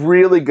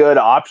really good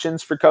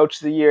options for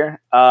Coach of the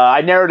Year. I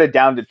narrowed it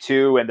down to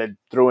 2, and then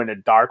threw in a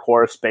dark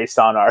horse based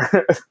on our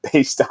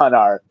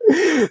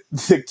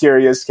the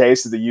curious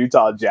case of the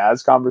Utah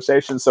Jazz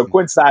conversation. So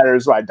Quinn Snyder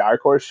is my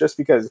dark horse, just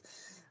because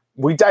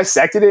we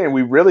dissected it and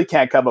we really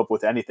can't come up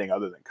with anything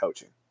other than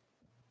coaching.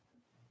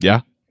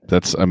 Yeah, they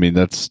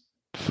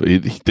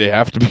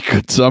have to be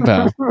good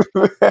somehow.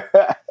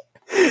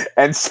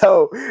 And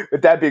so,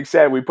 with that being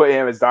said, we put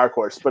him as dark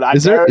horse. But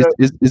is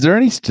there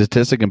any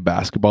statistic in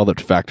basketball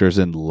that factors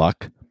in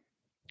luck,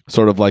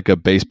 sort of like a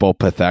baseball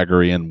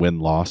Pythagorean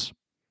win-loss?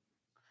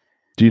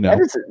 Do you know?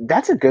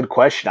 That's a good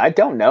question. I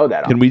don't know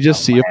that. Can we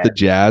just see if the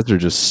Jazz are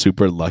just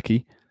super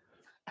lucky?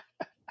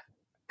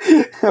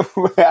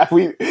 We'll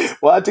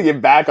have to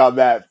get back on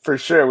that for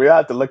sure. We'll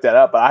have to look that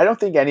up. But I don't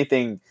think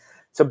anything.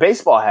 So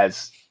baseball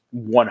has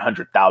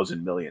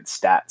 100,000 million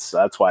stats. So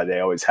that's why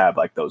they always have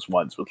like those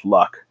ones with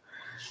luck.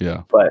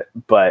 Yeah.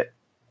 But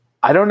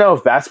I don't know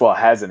if basketball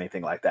has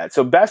anything like that.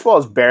 So basketball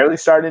is barely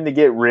starting to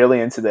get really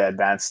into the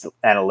advanced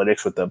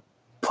analytics with the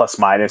plus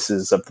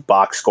minuses of the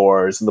box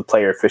scores and the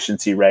player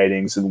efficiency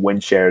ratings and win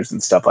shares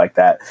and stuff like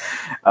that.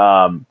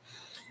 And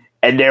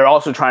they're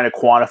also trying to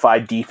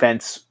quantify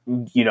defense,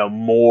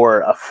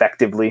 more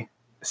effectively.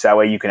 So that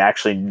way you can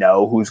actually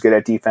know who's good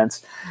at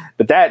defense.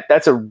 But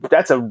that's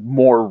a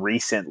more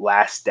recent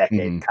last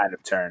decade kind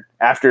of turn.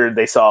 After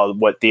they saw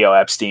what Theo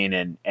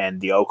Epstein and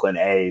the Oakland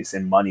A's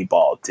and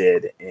Moneyball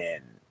did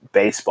in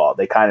baseball,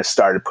 they kind of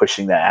started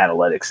pushing that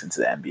analytics into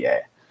the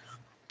NBA.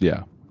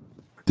 Yeah.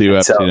 Theo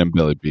And so, Epstein and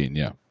Billy Bean,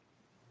 yeah.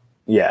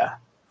 yeah.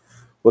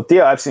 Well,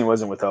 Theo Epstein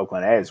wasn't with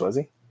Oakland A's, was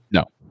he?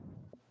 No.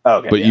 Oh,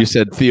 okay. But you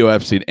said Theo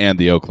Epstein and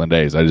the Oakland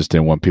A's. I just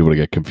didn't want people to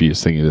get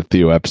confused thinking that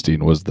Theo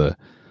Epstein was the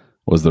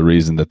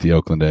reason that the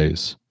Oakland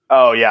A's.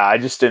 Oh, yeah. I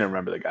just didn't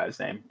remember the guy's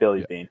name.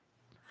 Billy Bean.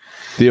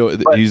 Theo,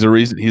 he's the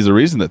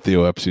reason that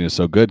Theo Epstein is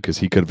so good because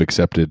he could have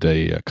accepted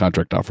a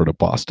contract offer to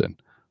Boston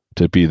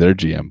to be their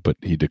GM, but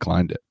he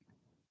declined it.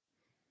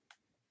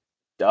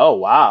 Oh,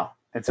 wow.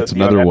 And so it's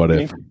another what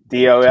if.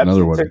 Theo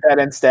Epstein took that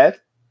instead?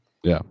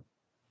 Yeah.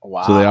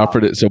 Wow. So they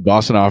offered it. So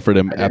Boston offered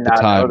him at the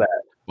time.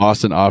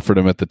 Boston offered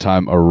him at the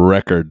time a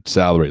record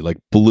salary, like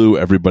blew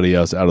everybody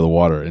else out of the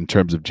water in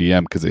terms of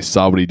GM because they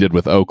saw what he did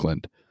with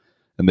Oakland.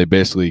 And they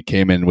basically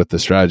came in with the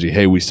strategy,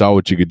 hey, we saw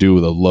what you could do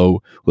with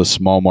a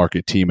small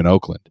market team in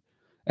Oakland.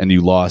 And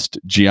you lost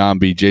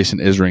Giambi, Jason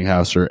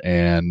Isringhauser,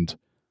 and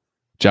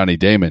Johnny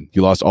Damon.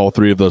 You lost all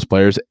three of those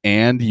players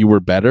and you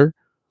were better.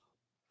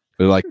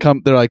 They're like,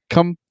 come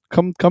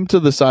to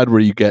the side where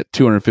you get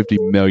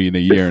 $250 million a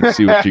year and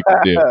see what you can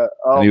do.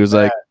 And he was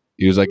like,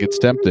 it's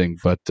tempting,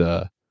 but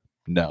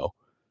no.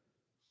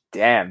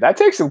 Damn, that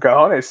takes some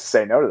cojones to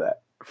say no to that.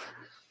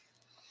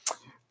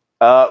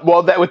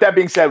 With that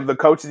being said, the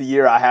coach of the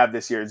year I have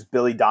this year is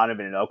Billy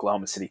Donovan in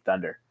Oklahoma City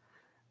Thunder.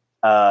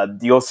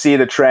 You'll see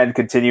the trend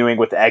continuing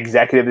with the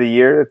executive of the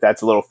year.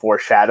 That's a little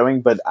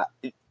foreshadowing, but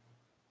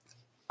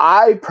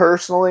I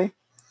personally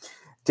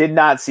did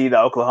not see the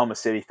Oklahoma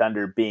City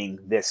Thunder being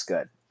this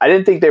good. I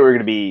didn't think they were going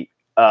to be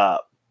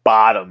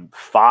bottom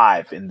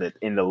 5 in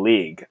the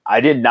league.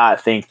 I did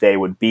not think they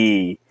would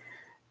be.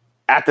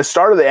 At the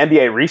start of the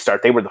NBA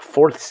restart, they were the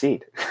 4th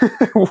seed,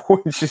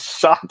 which is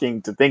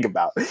shocking to think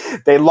about.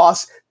 They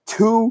lost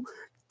 2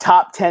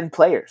 top 10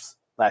 players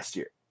last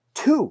year.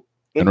 2.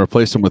 And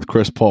replaced them with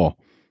Chris Paul.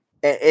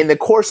 In the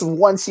course of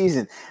one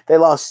season, they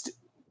lost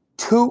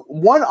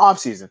 1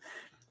 offseason.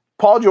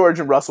 Paul George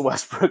and Russell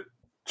Westbrook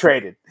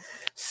traded,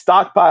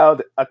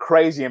 stockpiled a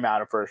crazy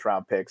amount of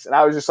first-round picks. And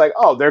I was just like,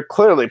 oh, they're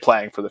clearly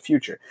playing for the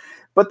future.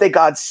 But they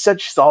got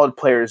such solid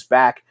players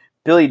back.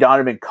 Billy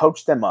Donovan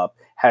coached them up,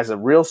 has a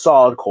real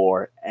solid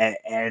core,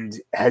 and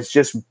has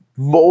just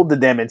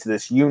molded them into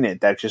this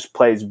unit that just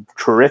plays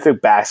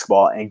terrific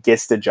basketball and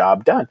gets the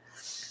job done.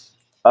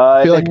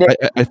 I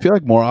feel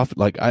like more often,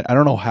 like I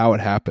don't know how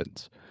it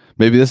happens.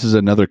 Maybe this is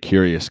another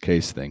curious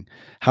case thing.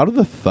 How do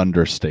the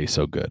Thunder stay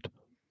so good?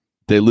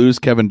 They lose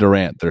Kevin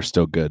Durant, they're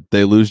still good.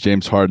 They lose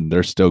James Harden,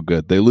 they're still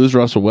good. They lose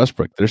Russell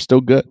Westbrook, they're still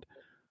good.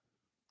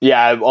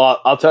 Yeah,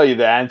 I'll tell you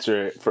the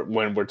answer for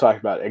when we're talking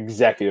about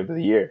executive of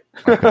the year.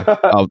 Okay.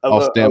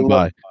 I'll stand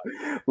by.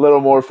 A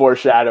little more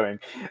foreshadowing.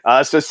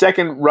 So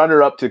second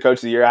runner-up to coach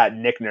of the year, I had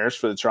Nick Nurse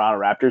for the Toronto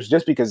Raptors,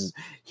 just because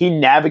he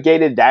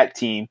navigated that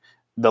team,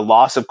 the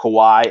loss of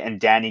Kawhi and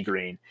Danny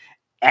Green,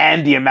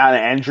 and the amount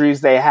of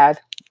injuries they had,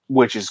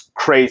 which is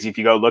crazy if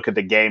you go look at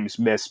the games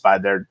missed by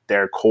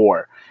their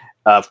core.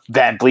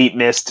 Van Vliet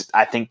missed,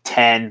 I think,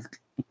 10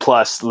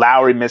 plus.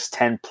 Lowry missed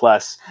 10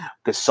 plus.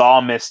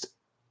 Gasol missed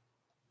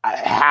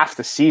half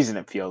the season,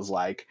 it feels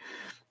like.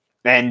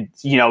 And,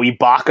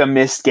 Ibaka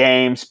missed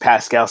games.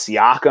 Pascal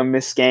Siakam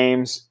missed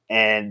games.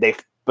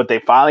 But they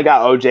finally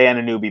got OJ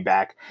Anunoby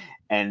back.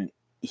 And,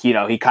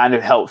 he kind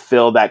of helped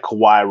fill that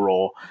Kawhi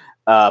role.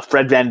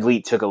 Fred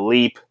VanVleet took a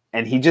leap.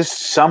 And he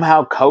just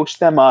somehow coached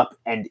them up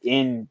and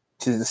into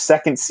the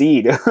 2nd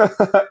seed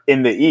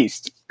in the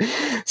East.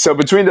 So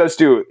between those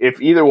two,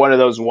 if either one of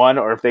those won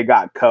or if they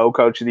got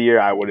co-coach of the year,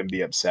 I wouldn't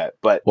be upset.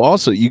 But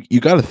also, you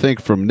got to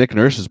think from Nick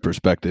Nurse's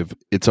perspective,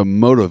 it's a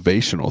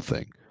motivational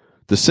thing.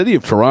 The city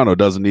of Toronto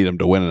doesn't need him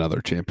to win another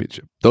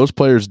championship. Those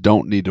players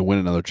don't need to win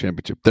another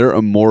championship. They're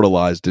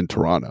immortalized in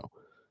Toronto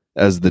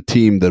as the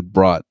team that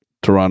brought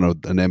Toronto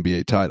an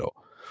NBA title.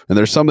 And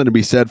there's something to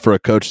be said for a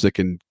coach that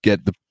can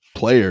get the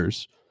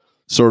players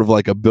sort of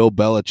like a Bill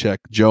Belichick,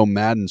 Joe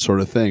Madden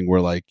sort of thing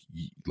where like,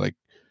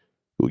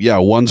 yeah,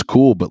 one's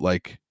cool, but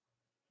like,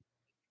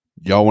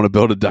 y'all want to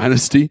build a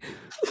dynasty?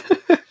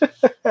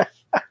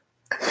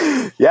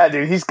 Yeah,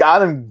 dude, he's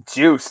got him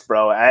juiced,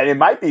 bro. And it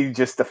might be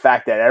just the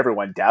fact that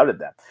everyone doubted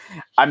them.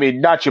 I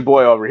mean, not your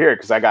boy over here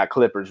because I got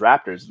Clippers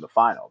Raptors in the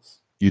finals.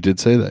 You did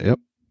say that, yep.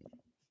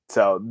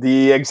 So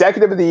the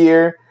executive of the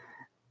year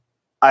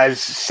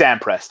is Sam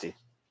Presti.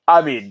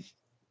 I mean,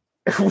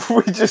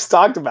 we just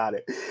talked about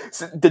it.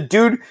 So the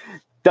dude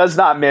does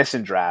not miss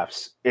in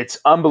drafts. It's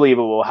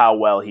unbelievable how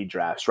well he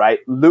drafts, right?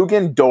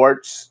 Lugan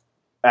Dortz,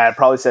 I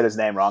probably said his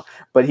name wrong,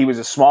 but he was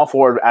a small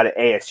forward out of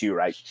ASU,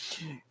 right?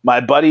 My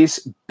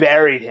buddies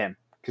buried him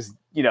because,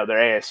 they're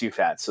ASU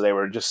fans. So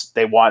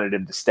they wanted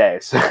him to stay.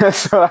 So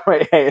that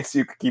way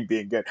ASU could keep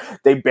being good.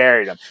 They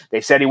buried him.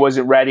 They said he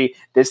wasn't ready,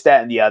 this,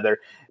 that, and the other.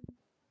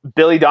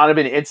 Billy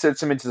Donovan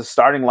inserts him into the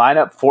starting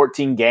lineup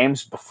 14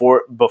 games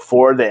before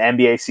the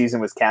NBA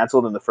season was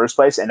canceled in the first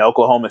place, and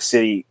Oklahoma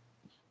City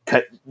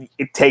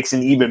it takes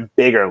an even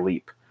bigger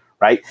leap,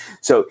 right?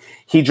 So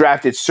he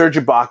drafted Serge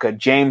Ibaka,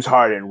 James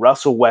Harden,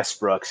 Russell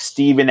Westbrook,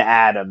 Steven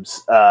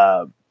Adams.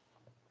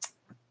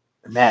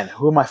 Man,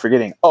 who am I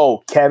forgetting?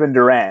 Oh, Kevin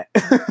Durant.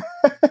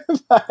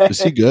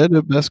 Is he good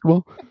at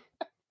basketball?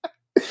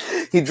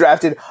 He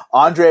drafted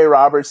Andre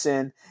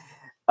Robertson.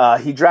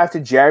 He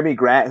drafted Jeremy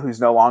Grant, who's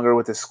no longer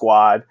with the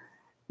squad.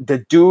 The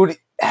dude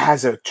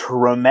has a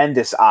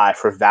tremendous eye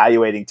for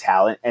evaluating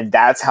talent, and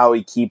that's how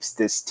he keeps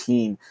this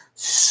team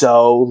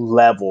so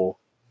level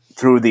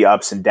through the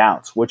ups and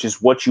downs, which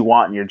is what you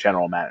want in your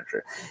general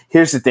manager.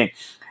 Here's the thing.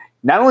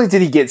 Not only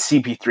did he get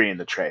CP3 in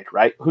the trade,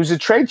 right? Who's a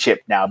trade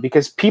chip now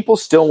because people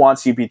still want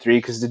CP3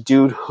 because the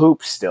dude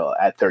hoops still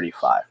at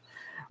 35,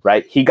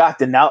 right? He got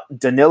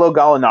Danilo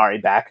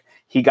Gallinari back.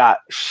 He got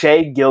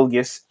Shea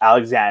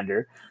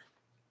Gilgeous-Alexander.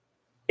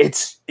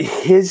 It's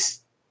his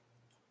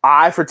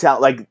eye for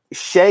talent. Like,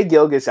 Shea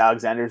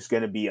Gilgeous-Alexander is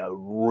going to be a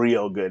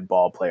real good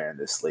ball player in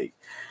this league.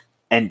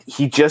 And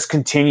he just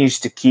continues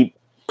to keep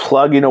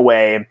plugging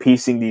away and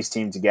piecing these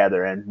teams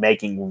together and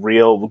making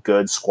real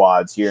good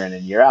squads year in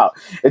and year out.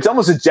 It's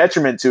almost a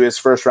detriment to his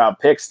first round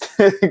picks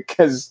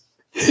because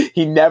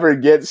he never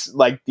gets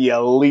like the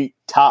elite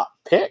top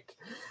pick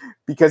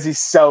because he's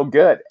so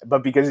good.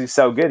 But because he's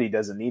so good, he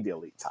doesn't need the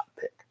elite top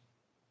pick.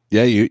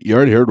 Yeah, you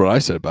already heard what I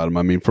said about him.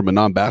 I mean, from a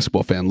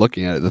non-basketball fan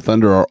looking at it, the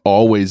Thunder are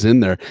always in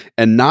there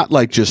and not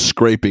like just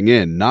scraping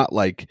in, not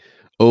like,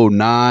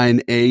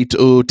 9, 8,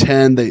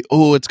 10.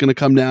 It's going to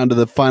come down to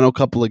the final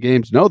couple of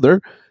games. No,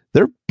 they're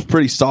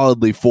pretty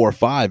solidly 4 or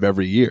 5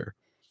 every year.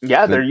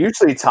 Yeah, they're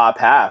usually top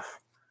half.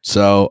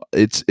 So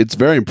it's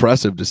very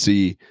impressive to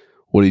see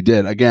what he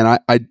did. Again,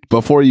 I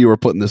before you were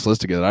putting this list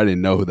together, I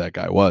didn't know who that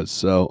guy was.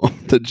 So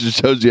that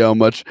just shows you how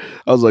much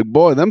I was like,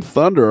 boy, them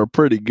Thunder are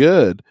pretty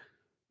good.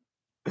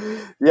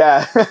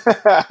 Yeah.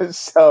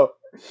 So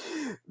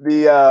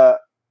the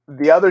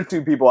other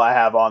 2 people I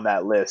have on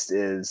that list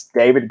is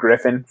David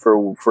Griffin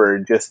for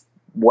just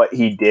what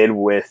he did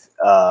with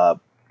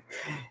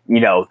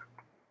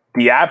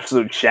the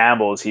absolute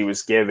shambles he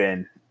was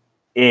given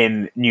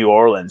in New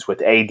Orleans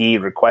with AD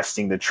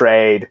requesting the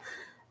trade,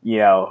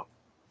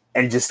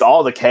 and just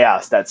all the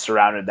chaos that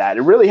surrounded that.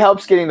 It really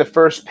helps getting the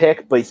first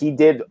pick, but he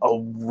did a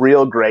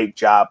real great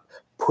job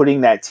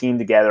putting that team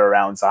together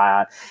around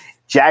Zion.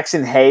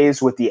 Jackson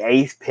Hayes with the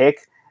 8th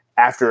pick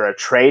after a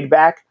trade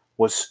back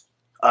was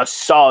a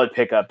solid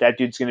pickup. That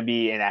dude's going to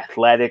be an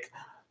athletic,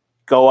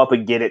 go up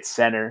and get it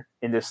center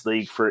in this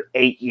league for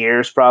 8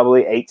 years,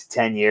 probably 8 to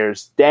 10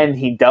 years. Then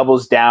he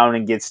doubles down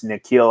and gets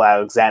Nickeil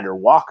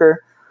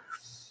Alexander-Walker.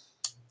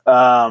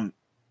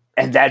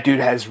 And that dude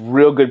has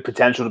real good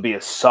potential to be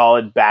a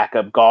solid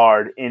backup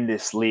guard in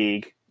this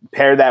league.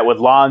 Pair that with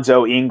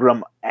Lonzo,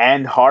 Ingram,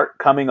 and Hart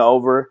coming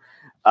over.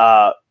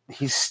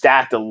 He's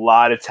stacked a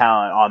lot of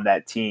talent on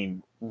that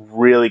team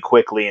really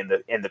quickly in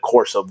the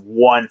course of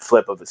one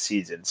flip of a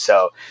season.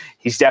 So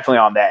he's definitely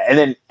on that. And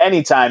then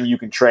anytime you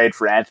can trade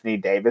for Anthony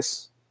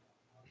Davis,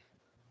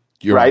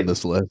 you're right? on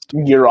this list.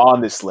 You're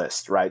on this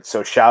list, right?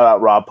 So shout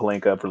out Rob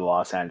Pelinka for the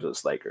Los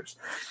Angeles Lakers.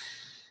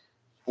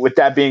 With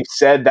that being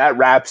said, that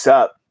wraps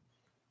up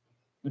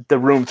the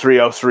Room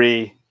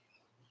 303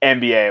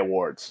 NBA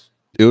awards.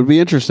 It would be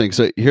interesting.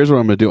 So here's what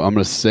I'm going to do. I'm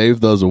going to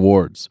save those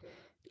awards.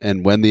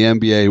 And when the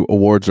NBA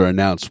awards are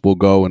announced, we'll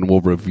go and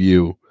we'll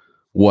review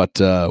what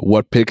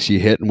picks you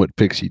hit and what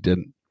picks you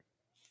didn't.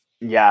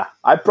 Yeah,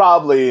 I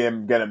probably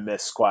am going to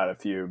miss quite a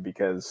few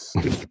because...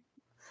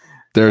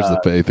 There's the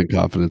faith and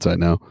confidence, I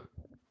know.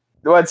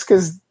 Well, it's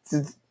because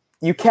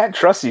you can't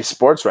trust these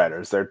sports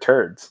writers. They're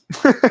turds.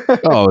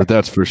 Oh,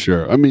 that's for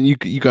sure. I mean, you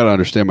got to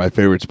understand my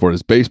favorite sport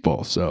is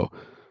baseball, so...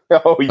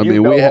 we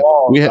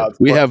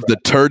have the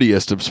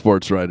turdiest of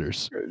sports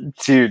writers.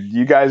 Dude,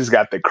 you guys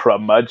got the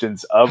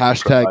curmudgeons of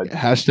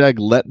hashtag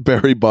let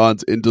Barry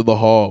Bonds into the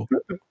hall.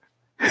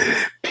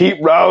 Pete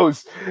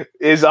Rose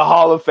is a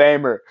Hall of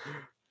Famer.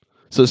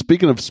 So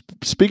speaking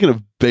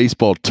of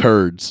baseball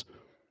turds,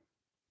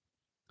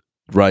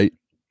 right?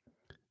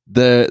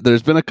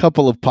 There's been a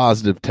couple of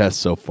positive tests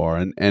so far,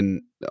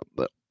 and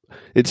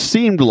it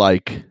seemed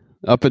like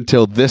up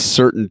until this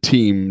certain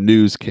team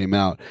news came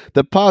out,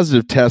 the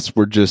positive tests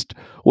were just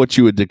what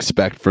you would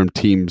expect from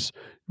teams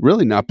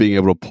really not being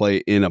able to play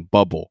in a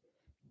bubble,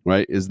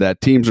 right? Is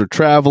that teams are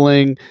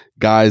traveling,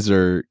 guys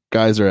are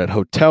at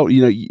hotel,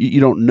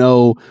 you don't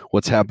know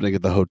what's happening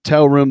at the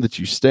hotel room that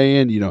you stay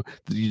in, you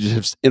just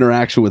have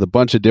interaction with a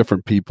bunch of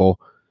different people.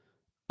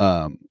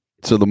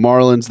 So the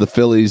Marlins, the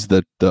Phillies,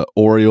 the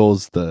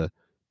Orioles, the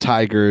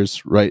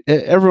Tigers, right?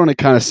 Everyone it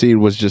kind of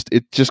seen was just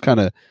kind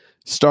of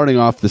starting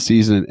off the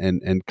season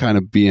and kind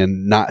of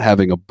being not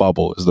having a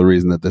bubble is the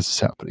reason that this is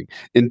happening.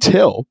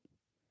 Until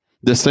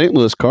the St.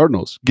 Louis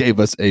Cardinals gave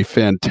us a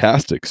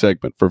fantastic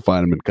segment for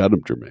Find 'em and Cut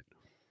 'em, Jermaine.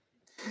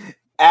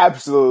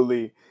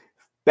 Absolutely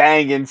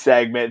banging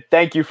segment.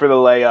 Thank you for the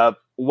layup.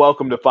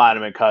 Welcome to Find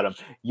 'em and Cut 'em,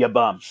 ya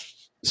bum.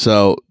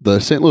 So the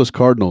St. Louis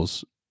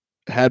Cardinals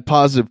had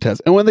positive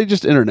tests, and when they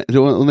just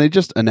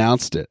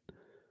announced it,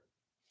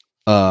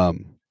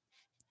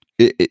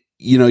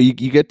 you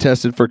get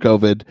tested for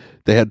COVID.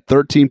 They had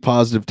 13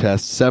 positive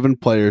tests, 7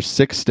 players,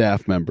 6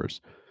 staff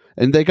members,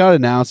 and they got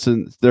announced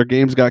and their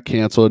games got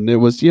canceled, and it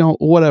was,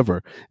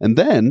 whatever. And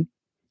then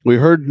we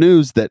heard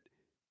news that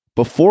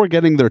before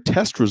getting their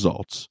test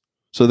results,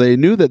 so they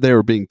knew that they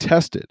were being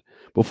tested.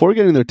 Before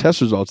getting their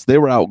test results, they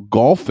were out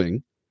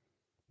golfing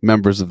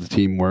members of the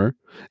team were.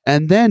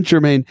 And then,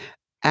 Jermaine,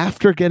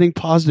 after getting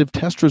positive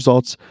test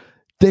results,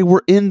 they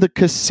were in the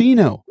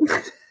casino.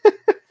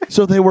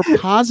 So they were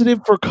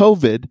positive for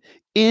COVID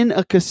in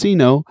a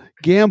casino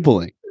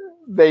gambling.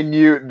 They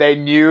knew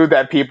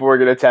that people were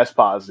going to test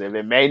positive.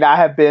 It may not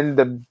have been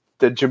the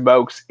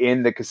jamokes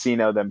in the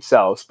casino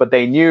themselves, but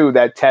they knew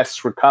that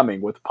tests were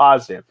coming with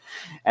positive,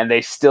 and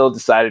they still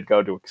decided to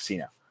go to a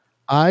casino.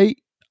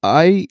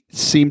 I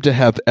seem to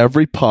have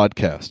every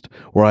podcast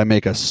where I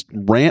make a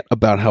rant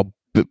about how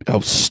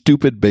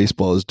stupid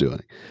baseball is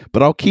doing,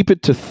 but I'll keep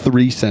it to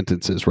 3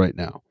 sentences right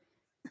now.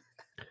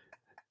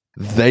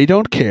 They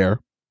don't care.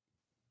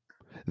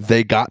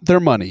 They got their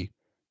money.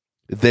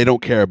 They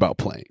don't care about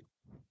playing.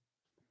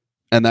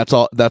 And that's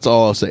all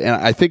I'll say. And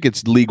I think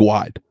it's league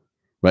wide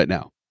right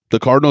now. The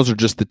Cardinals are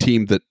just the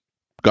team that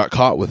got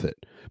caught with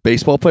it.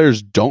 Baseball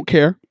players don't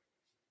care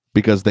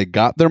because they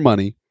got their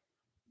money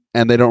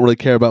and they don't really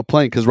care about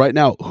playing. Because right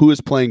now, who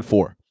is playing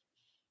for?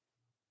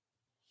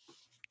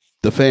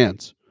 The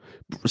fans.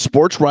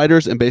 Sports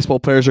writers and baseball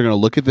players are going to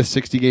look at this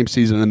 60-game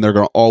season and they're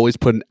going to always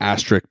put an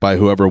asterisk by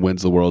whoever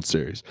wins the World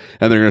Series.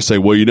 And they're going to say,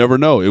 well, you never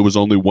know. It was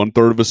only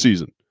 1/3 of a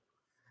season.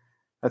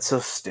 That's so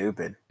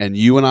stupid. And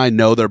you and I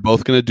know they're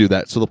both going to do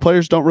that. So the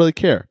players don't really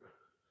care.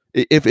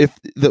 If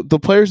the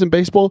players in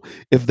baseball,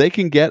 if they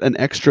can get an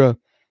extra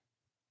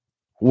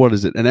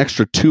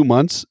 2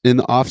 months in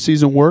the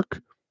off-season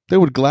work, they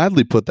would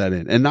gladly put that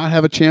in and not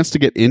have a chance to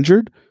get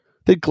injured.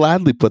 They'd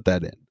gladly put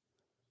that in.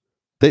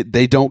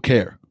 They don't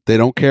care. They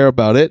don't care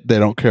about it. They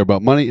don't care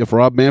about money. If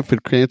Rob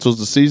Manfred cancels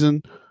the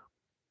season,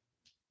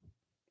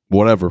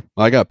 whatever.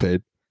 I got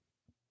paid.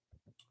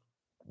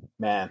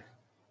 Man.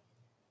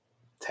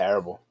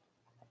 Terrible.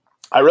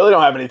 I really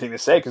don't have anything to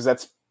say because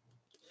that's.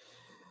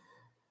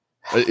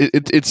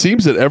 It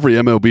seems that every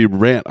MLB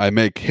rant I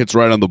make hits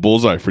right on the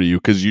bullseye for you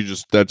because you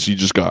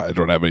just got. I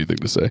don't have anything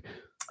to say.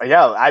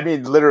 Yeah, I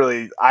mean,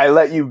 literally, I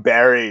let you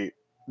bury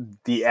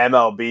the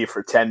MLB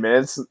for 10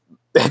 minutes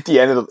at the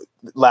end of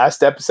the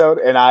last episode,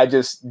 and I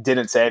just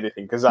didn't say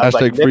anything because I was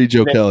like, free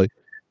Joe Kelly.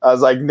 I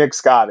was like,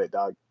 Nick's got it,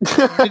 dog.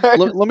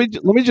 let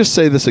me just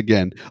say this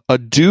again. A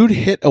dude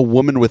hit a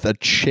woman with a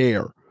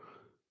chair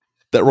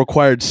that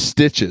required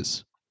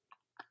stitches,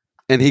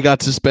 and he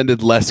got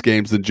suspended less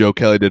games than Joe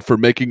Kelly did for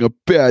making a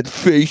bad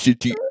face at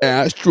the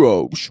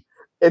Astros.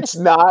 It's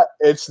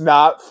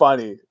not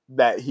funny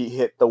that he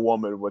hit the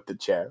woman with the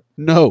chair.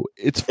 No,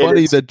 it's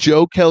funny that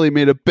Joe Kelly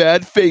made a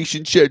bad face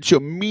and said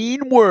some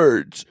mean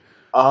words.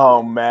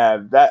 Oh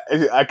man, that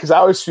because I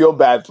always feel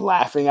bad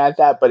laughing at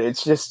that, but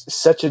it's just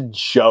such a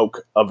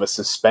joke of a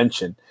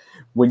suspension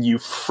when you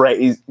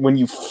frame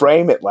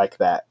it like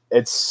that.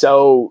 It's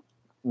so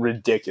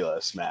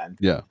ridiculous, man.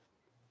 Yeah,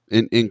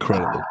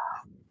 incredible.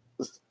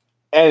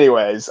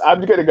 Anyways,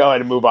 I'm gonna go ahead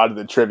and move on to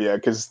the trivia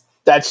because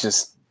that's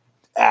just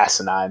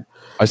asinine.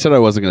 I said I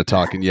wasn't going to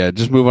talk, and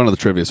just move on to the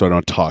trivia so I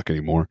don't talk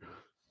anymore.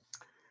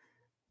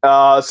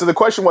 So the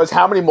question was,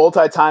 how many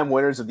multi-time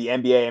winners of the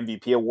NBA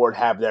MVP award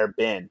have there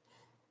been?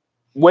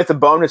 With a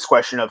bonus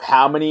question of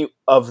how many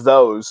of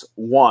those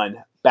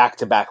won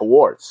back-to-back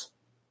awards?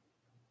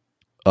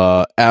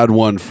 Add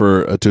one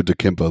for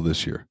Antetokounmpo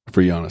this year,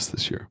 for Giannis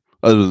this year.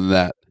 Other than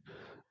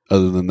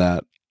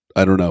that,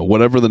 I don't know.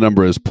 Whatever the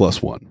number is,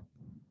 plus one.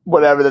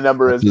 Whatever the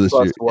number is,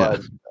 plus year,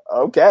 one. Yeah.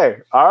 Okay.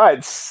 All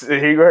right.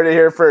 You heard it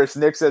here first.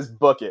 Nick says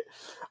book it.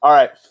 All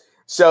right.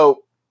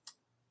 So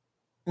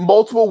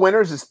multiple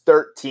winners is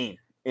 13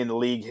 in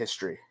league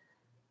history.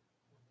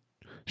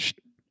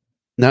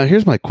 Now,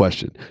 here's my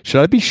question.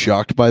 Should I be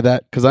shocked by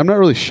that? Because I'm not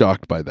really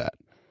shocked by that.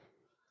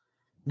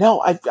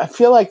 No, I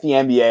feel like the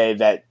NBA,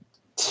 that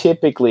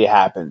typically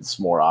happens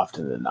more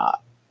often than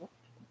not.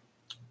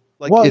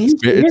 Like, well,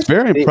 it's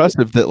very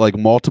impressive that like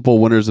multiple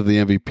winners of the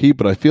MVP,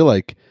 but I feel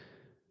like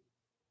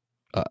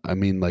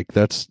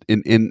that's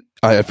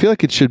I feel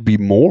like it should be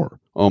more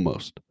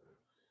almost.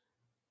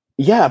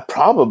 Yeah,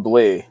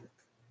 probably.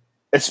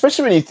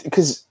 Especially when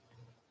because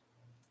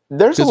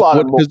there's a lot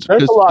of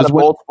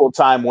multiple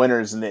time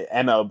winners in the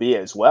MLB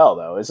as well,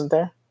 though, isn't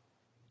there?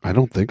 I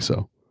don't think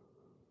so.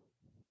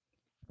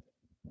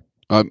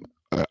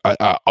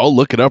 I'll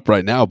look it up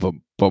right now, but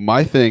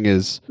my thing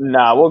is,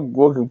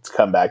 we'll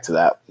come back to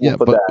that. We'll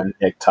put that in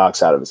Nick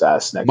talks out of his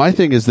ass next. My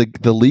thing is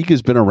the league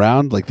has been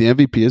around, like the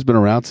MVP has been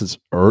around since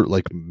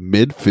like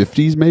mid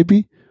 50s,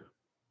 maybe.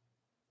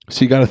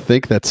 So you got to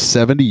think that's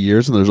 70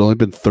 years, and there's only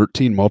been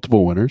 13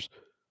 multiple winners.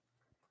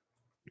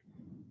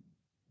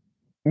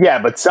 Yeah,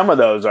 but some of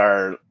those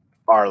are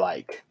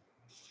like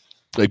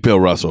Bill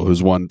Russell,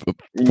 who's won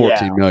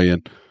 14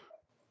 million.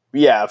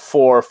 Yeah,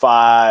 4 or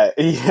 5.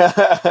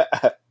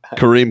 Yeah.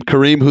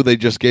 Kareem, who they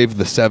just gave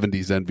the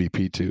 70s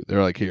MVP to.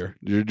 They're like, here,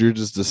 you're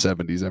just the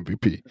 70s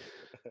MVP.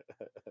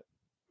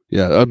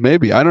 Yeah,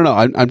 maybe. I don't know.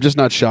 I'm just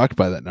not shocked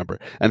by that number.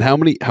 And how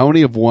many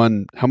have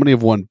won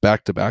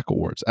back-to-back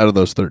awards out of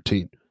those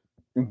 13?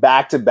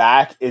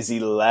 Back-to-back is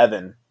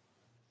 11.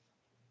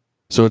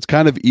 So it's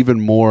kind of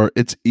even more.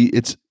 It's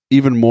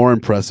even more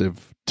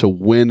impressive to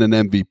win an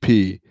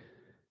MVP,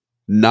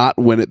 not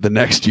win it the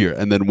next year,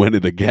 and then win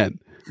it again.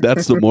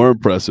 That's the more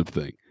impressive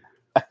thing.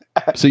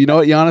 So you know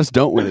what, Giannis?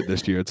 Don't win it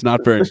this year. It's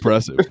not very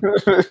impressive.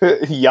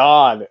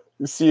 Yawn.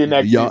 See you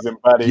next season,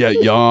 buddy. Yeah,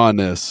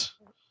 Giannis.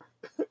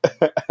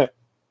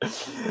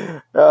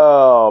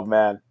 Oh,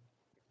 man.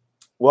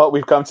 Well,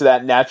 we've come to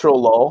that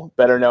natural lull,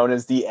 better known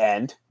as the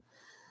end.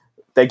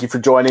 Thank you for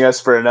joining us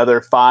for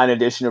another fine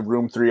edition of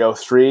Room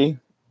 303.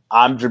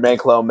 I'm Jermaine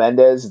Clo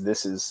Mendez.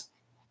 This is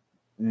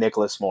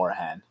Nicholas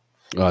Morahan.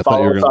 Oh, I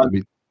thought you were going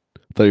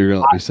to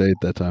let me say it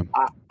that time.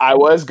 I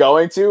was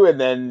going to,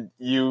 and then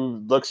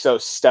you looked so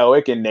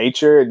stoic in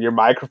nature, and your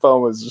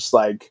microphone was just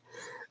like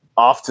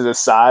off to the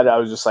side. I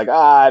was just like,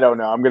 I don't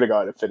know. I'm going to go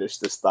ahead and finish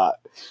this thought.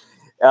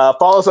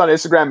 Follow us on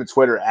Instagram and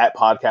Twitter at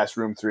Podcast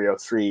Room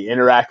 303.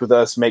 Interact with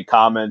us, make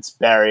comments,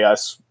 bury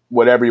us,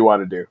 whatever you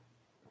want to do.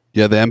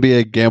 Yeah, the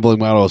NBA gambling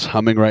model is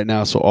humming right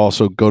now, so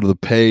also go to the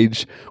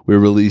page. We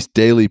release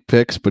daily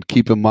picks, but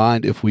keep in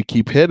mind, if we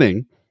keep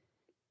hitting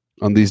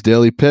on these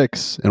daily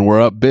picks and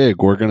we're up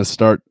big, we're going to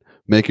start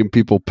making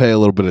people pay a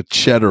little bit of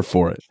cheddar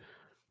for it,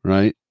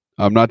 right?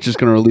 I'm not just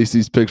going to release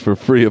these picks for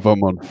free if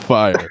I'm on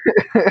fire.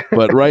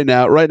 But right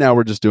now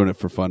we're just doing it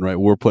for fun, right?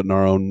 We're putting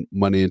our own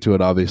money into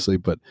it, obviously,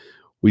 but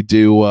we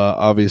do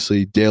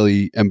obviously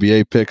daily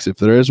NBA picks. If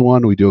there is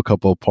one, we do a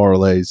couple of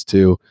parlays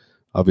too.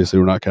 Obviously,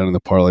 we're not counting the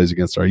parlays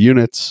against our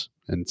units,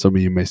 and some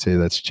of you may say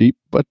that's cheap,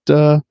 but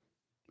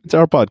it's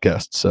our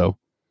podcast, so.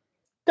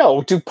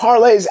 No, dude,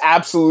 parlays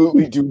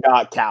absolutely do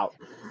not count.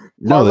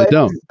 No, they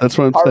don't. That's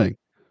what I'm saying.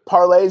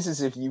 Parlays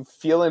is if you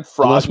feel in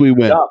fraud. Unless we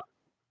win.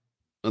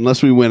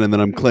 Unless we win, and then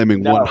I'm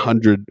claiming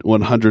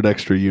 100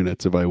 extra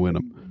units if I win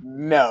them.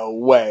 No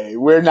way.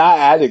 We're not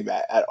adding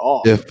that at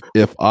all.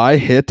 If I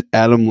hit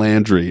Adam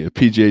Landry, a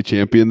PGA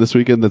champion this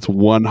weekend, that's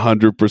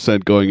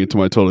 100% going into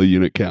my total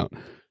unit count.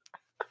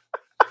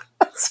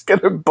 It's going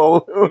to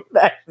balloon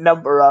that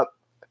number up.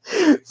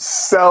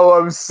 So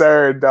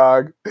absurd,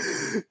 dog.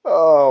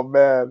 Oh,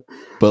 man.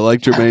 But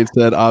like Jermaine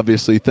said,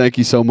 obviously, thank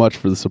you so much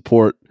for the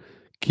support.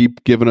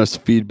 Keep giving us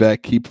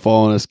feedback. Keep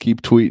following us.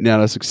 Keep tweeting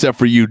at us, except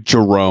for you,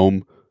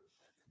 Jerome.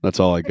 That's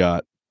all I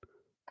got.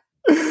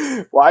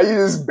 Why are you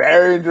just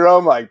burying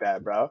Jerome like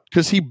that, bro?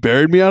 Because he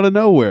buried me out of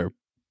nowhere.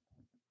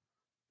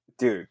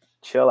 Dude,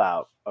 chill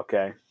out,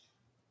 okay?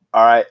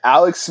 All right,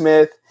 Alex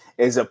Smith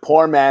is a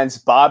poor man's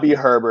Bobby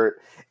Herbert.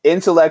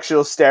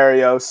 Intellectual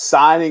Stereo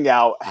signing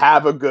out.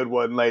 Have a good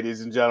one, ladies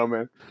and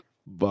gentlemen.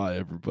 Bye,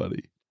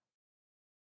 everybody.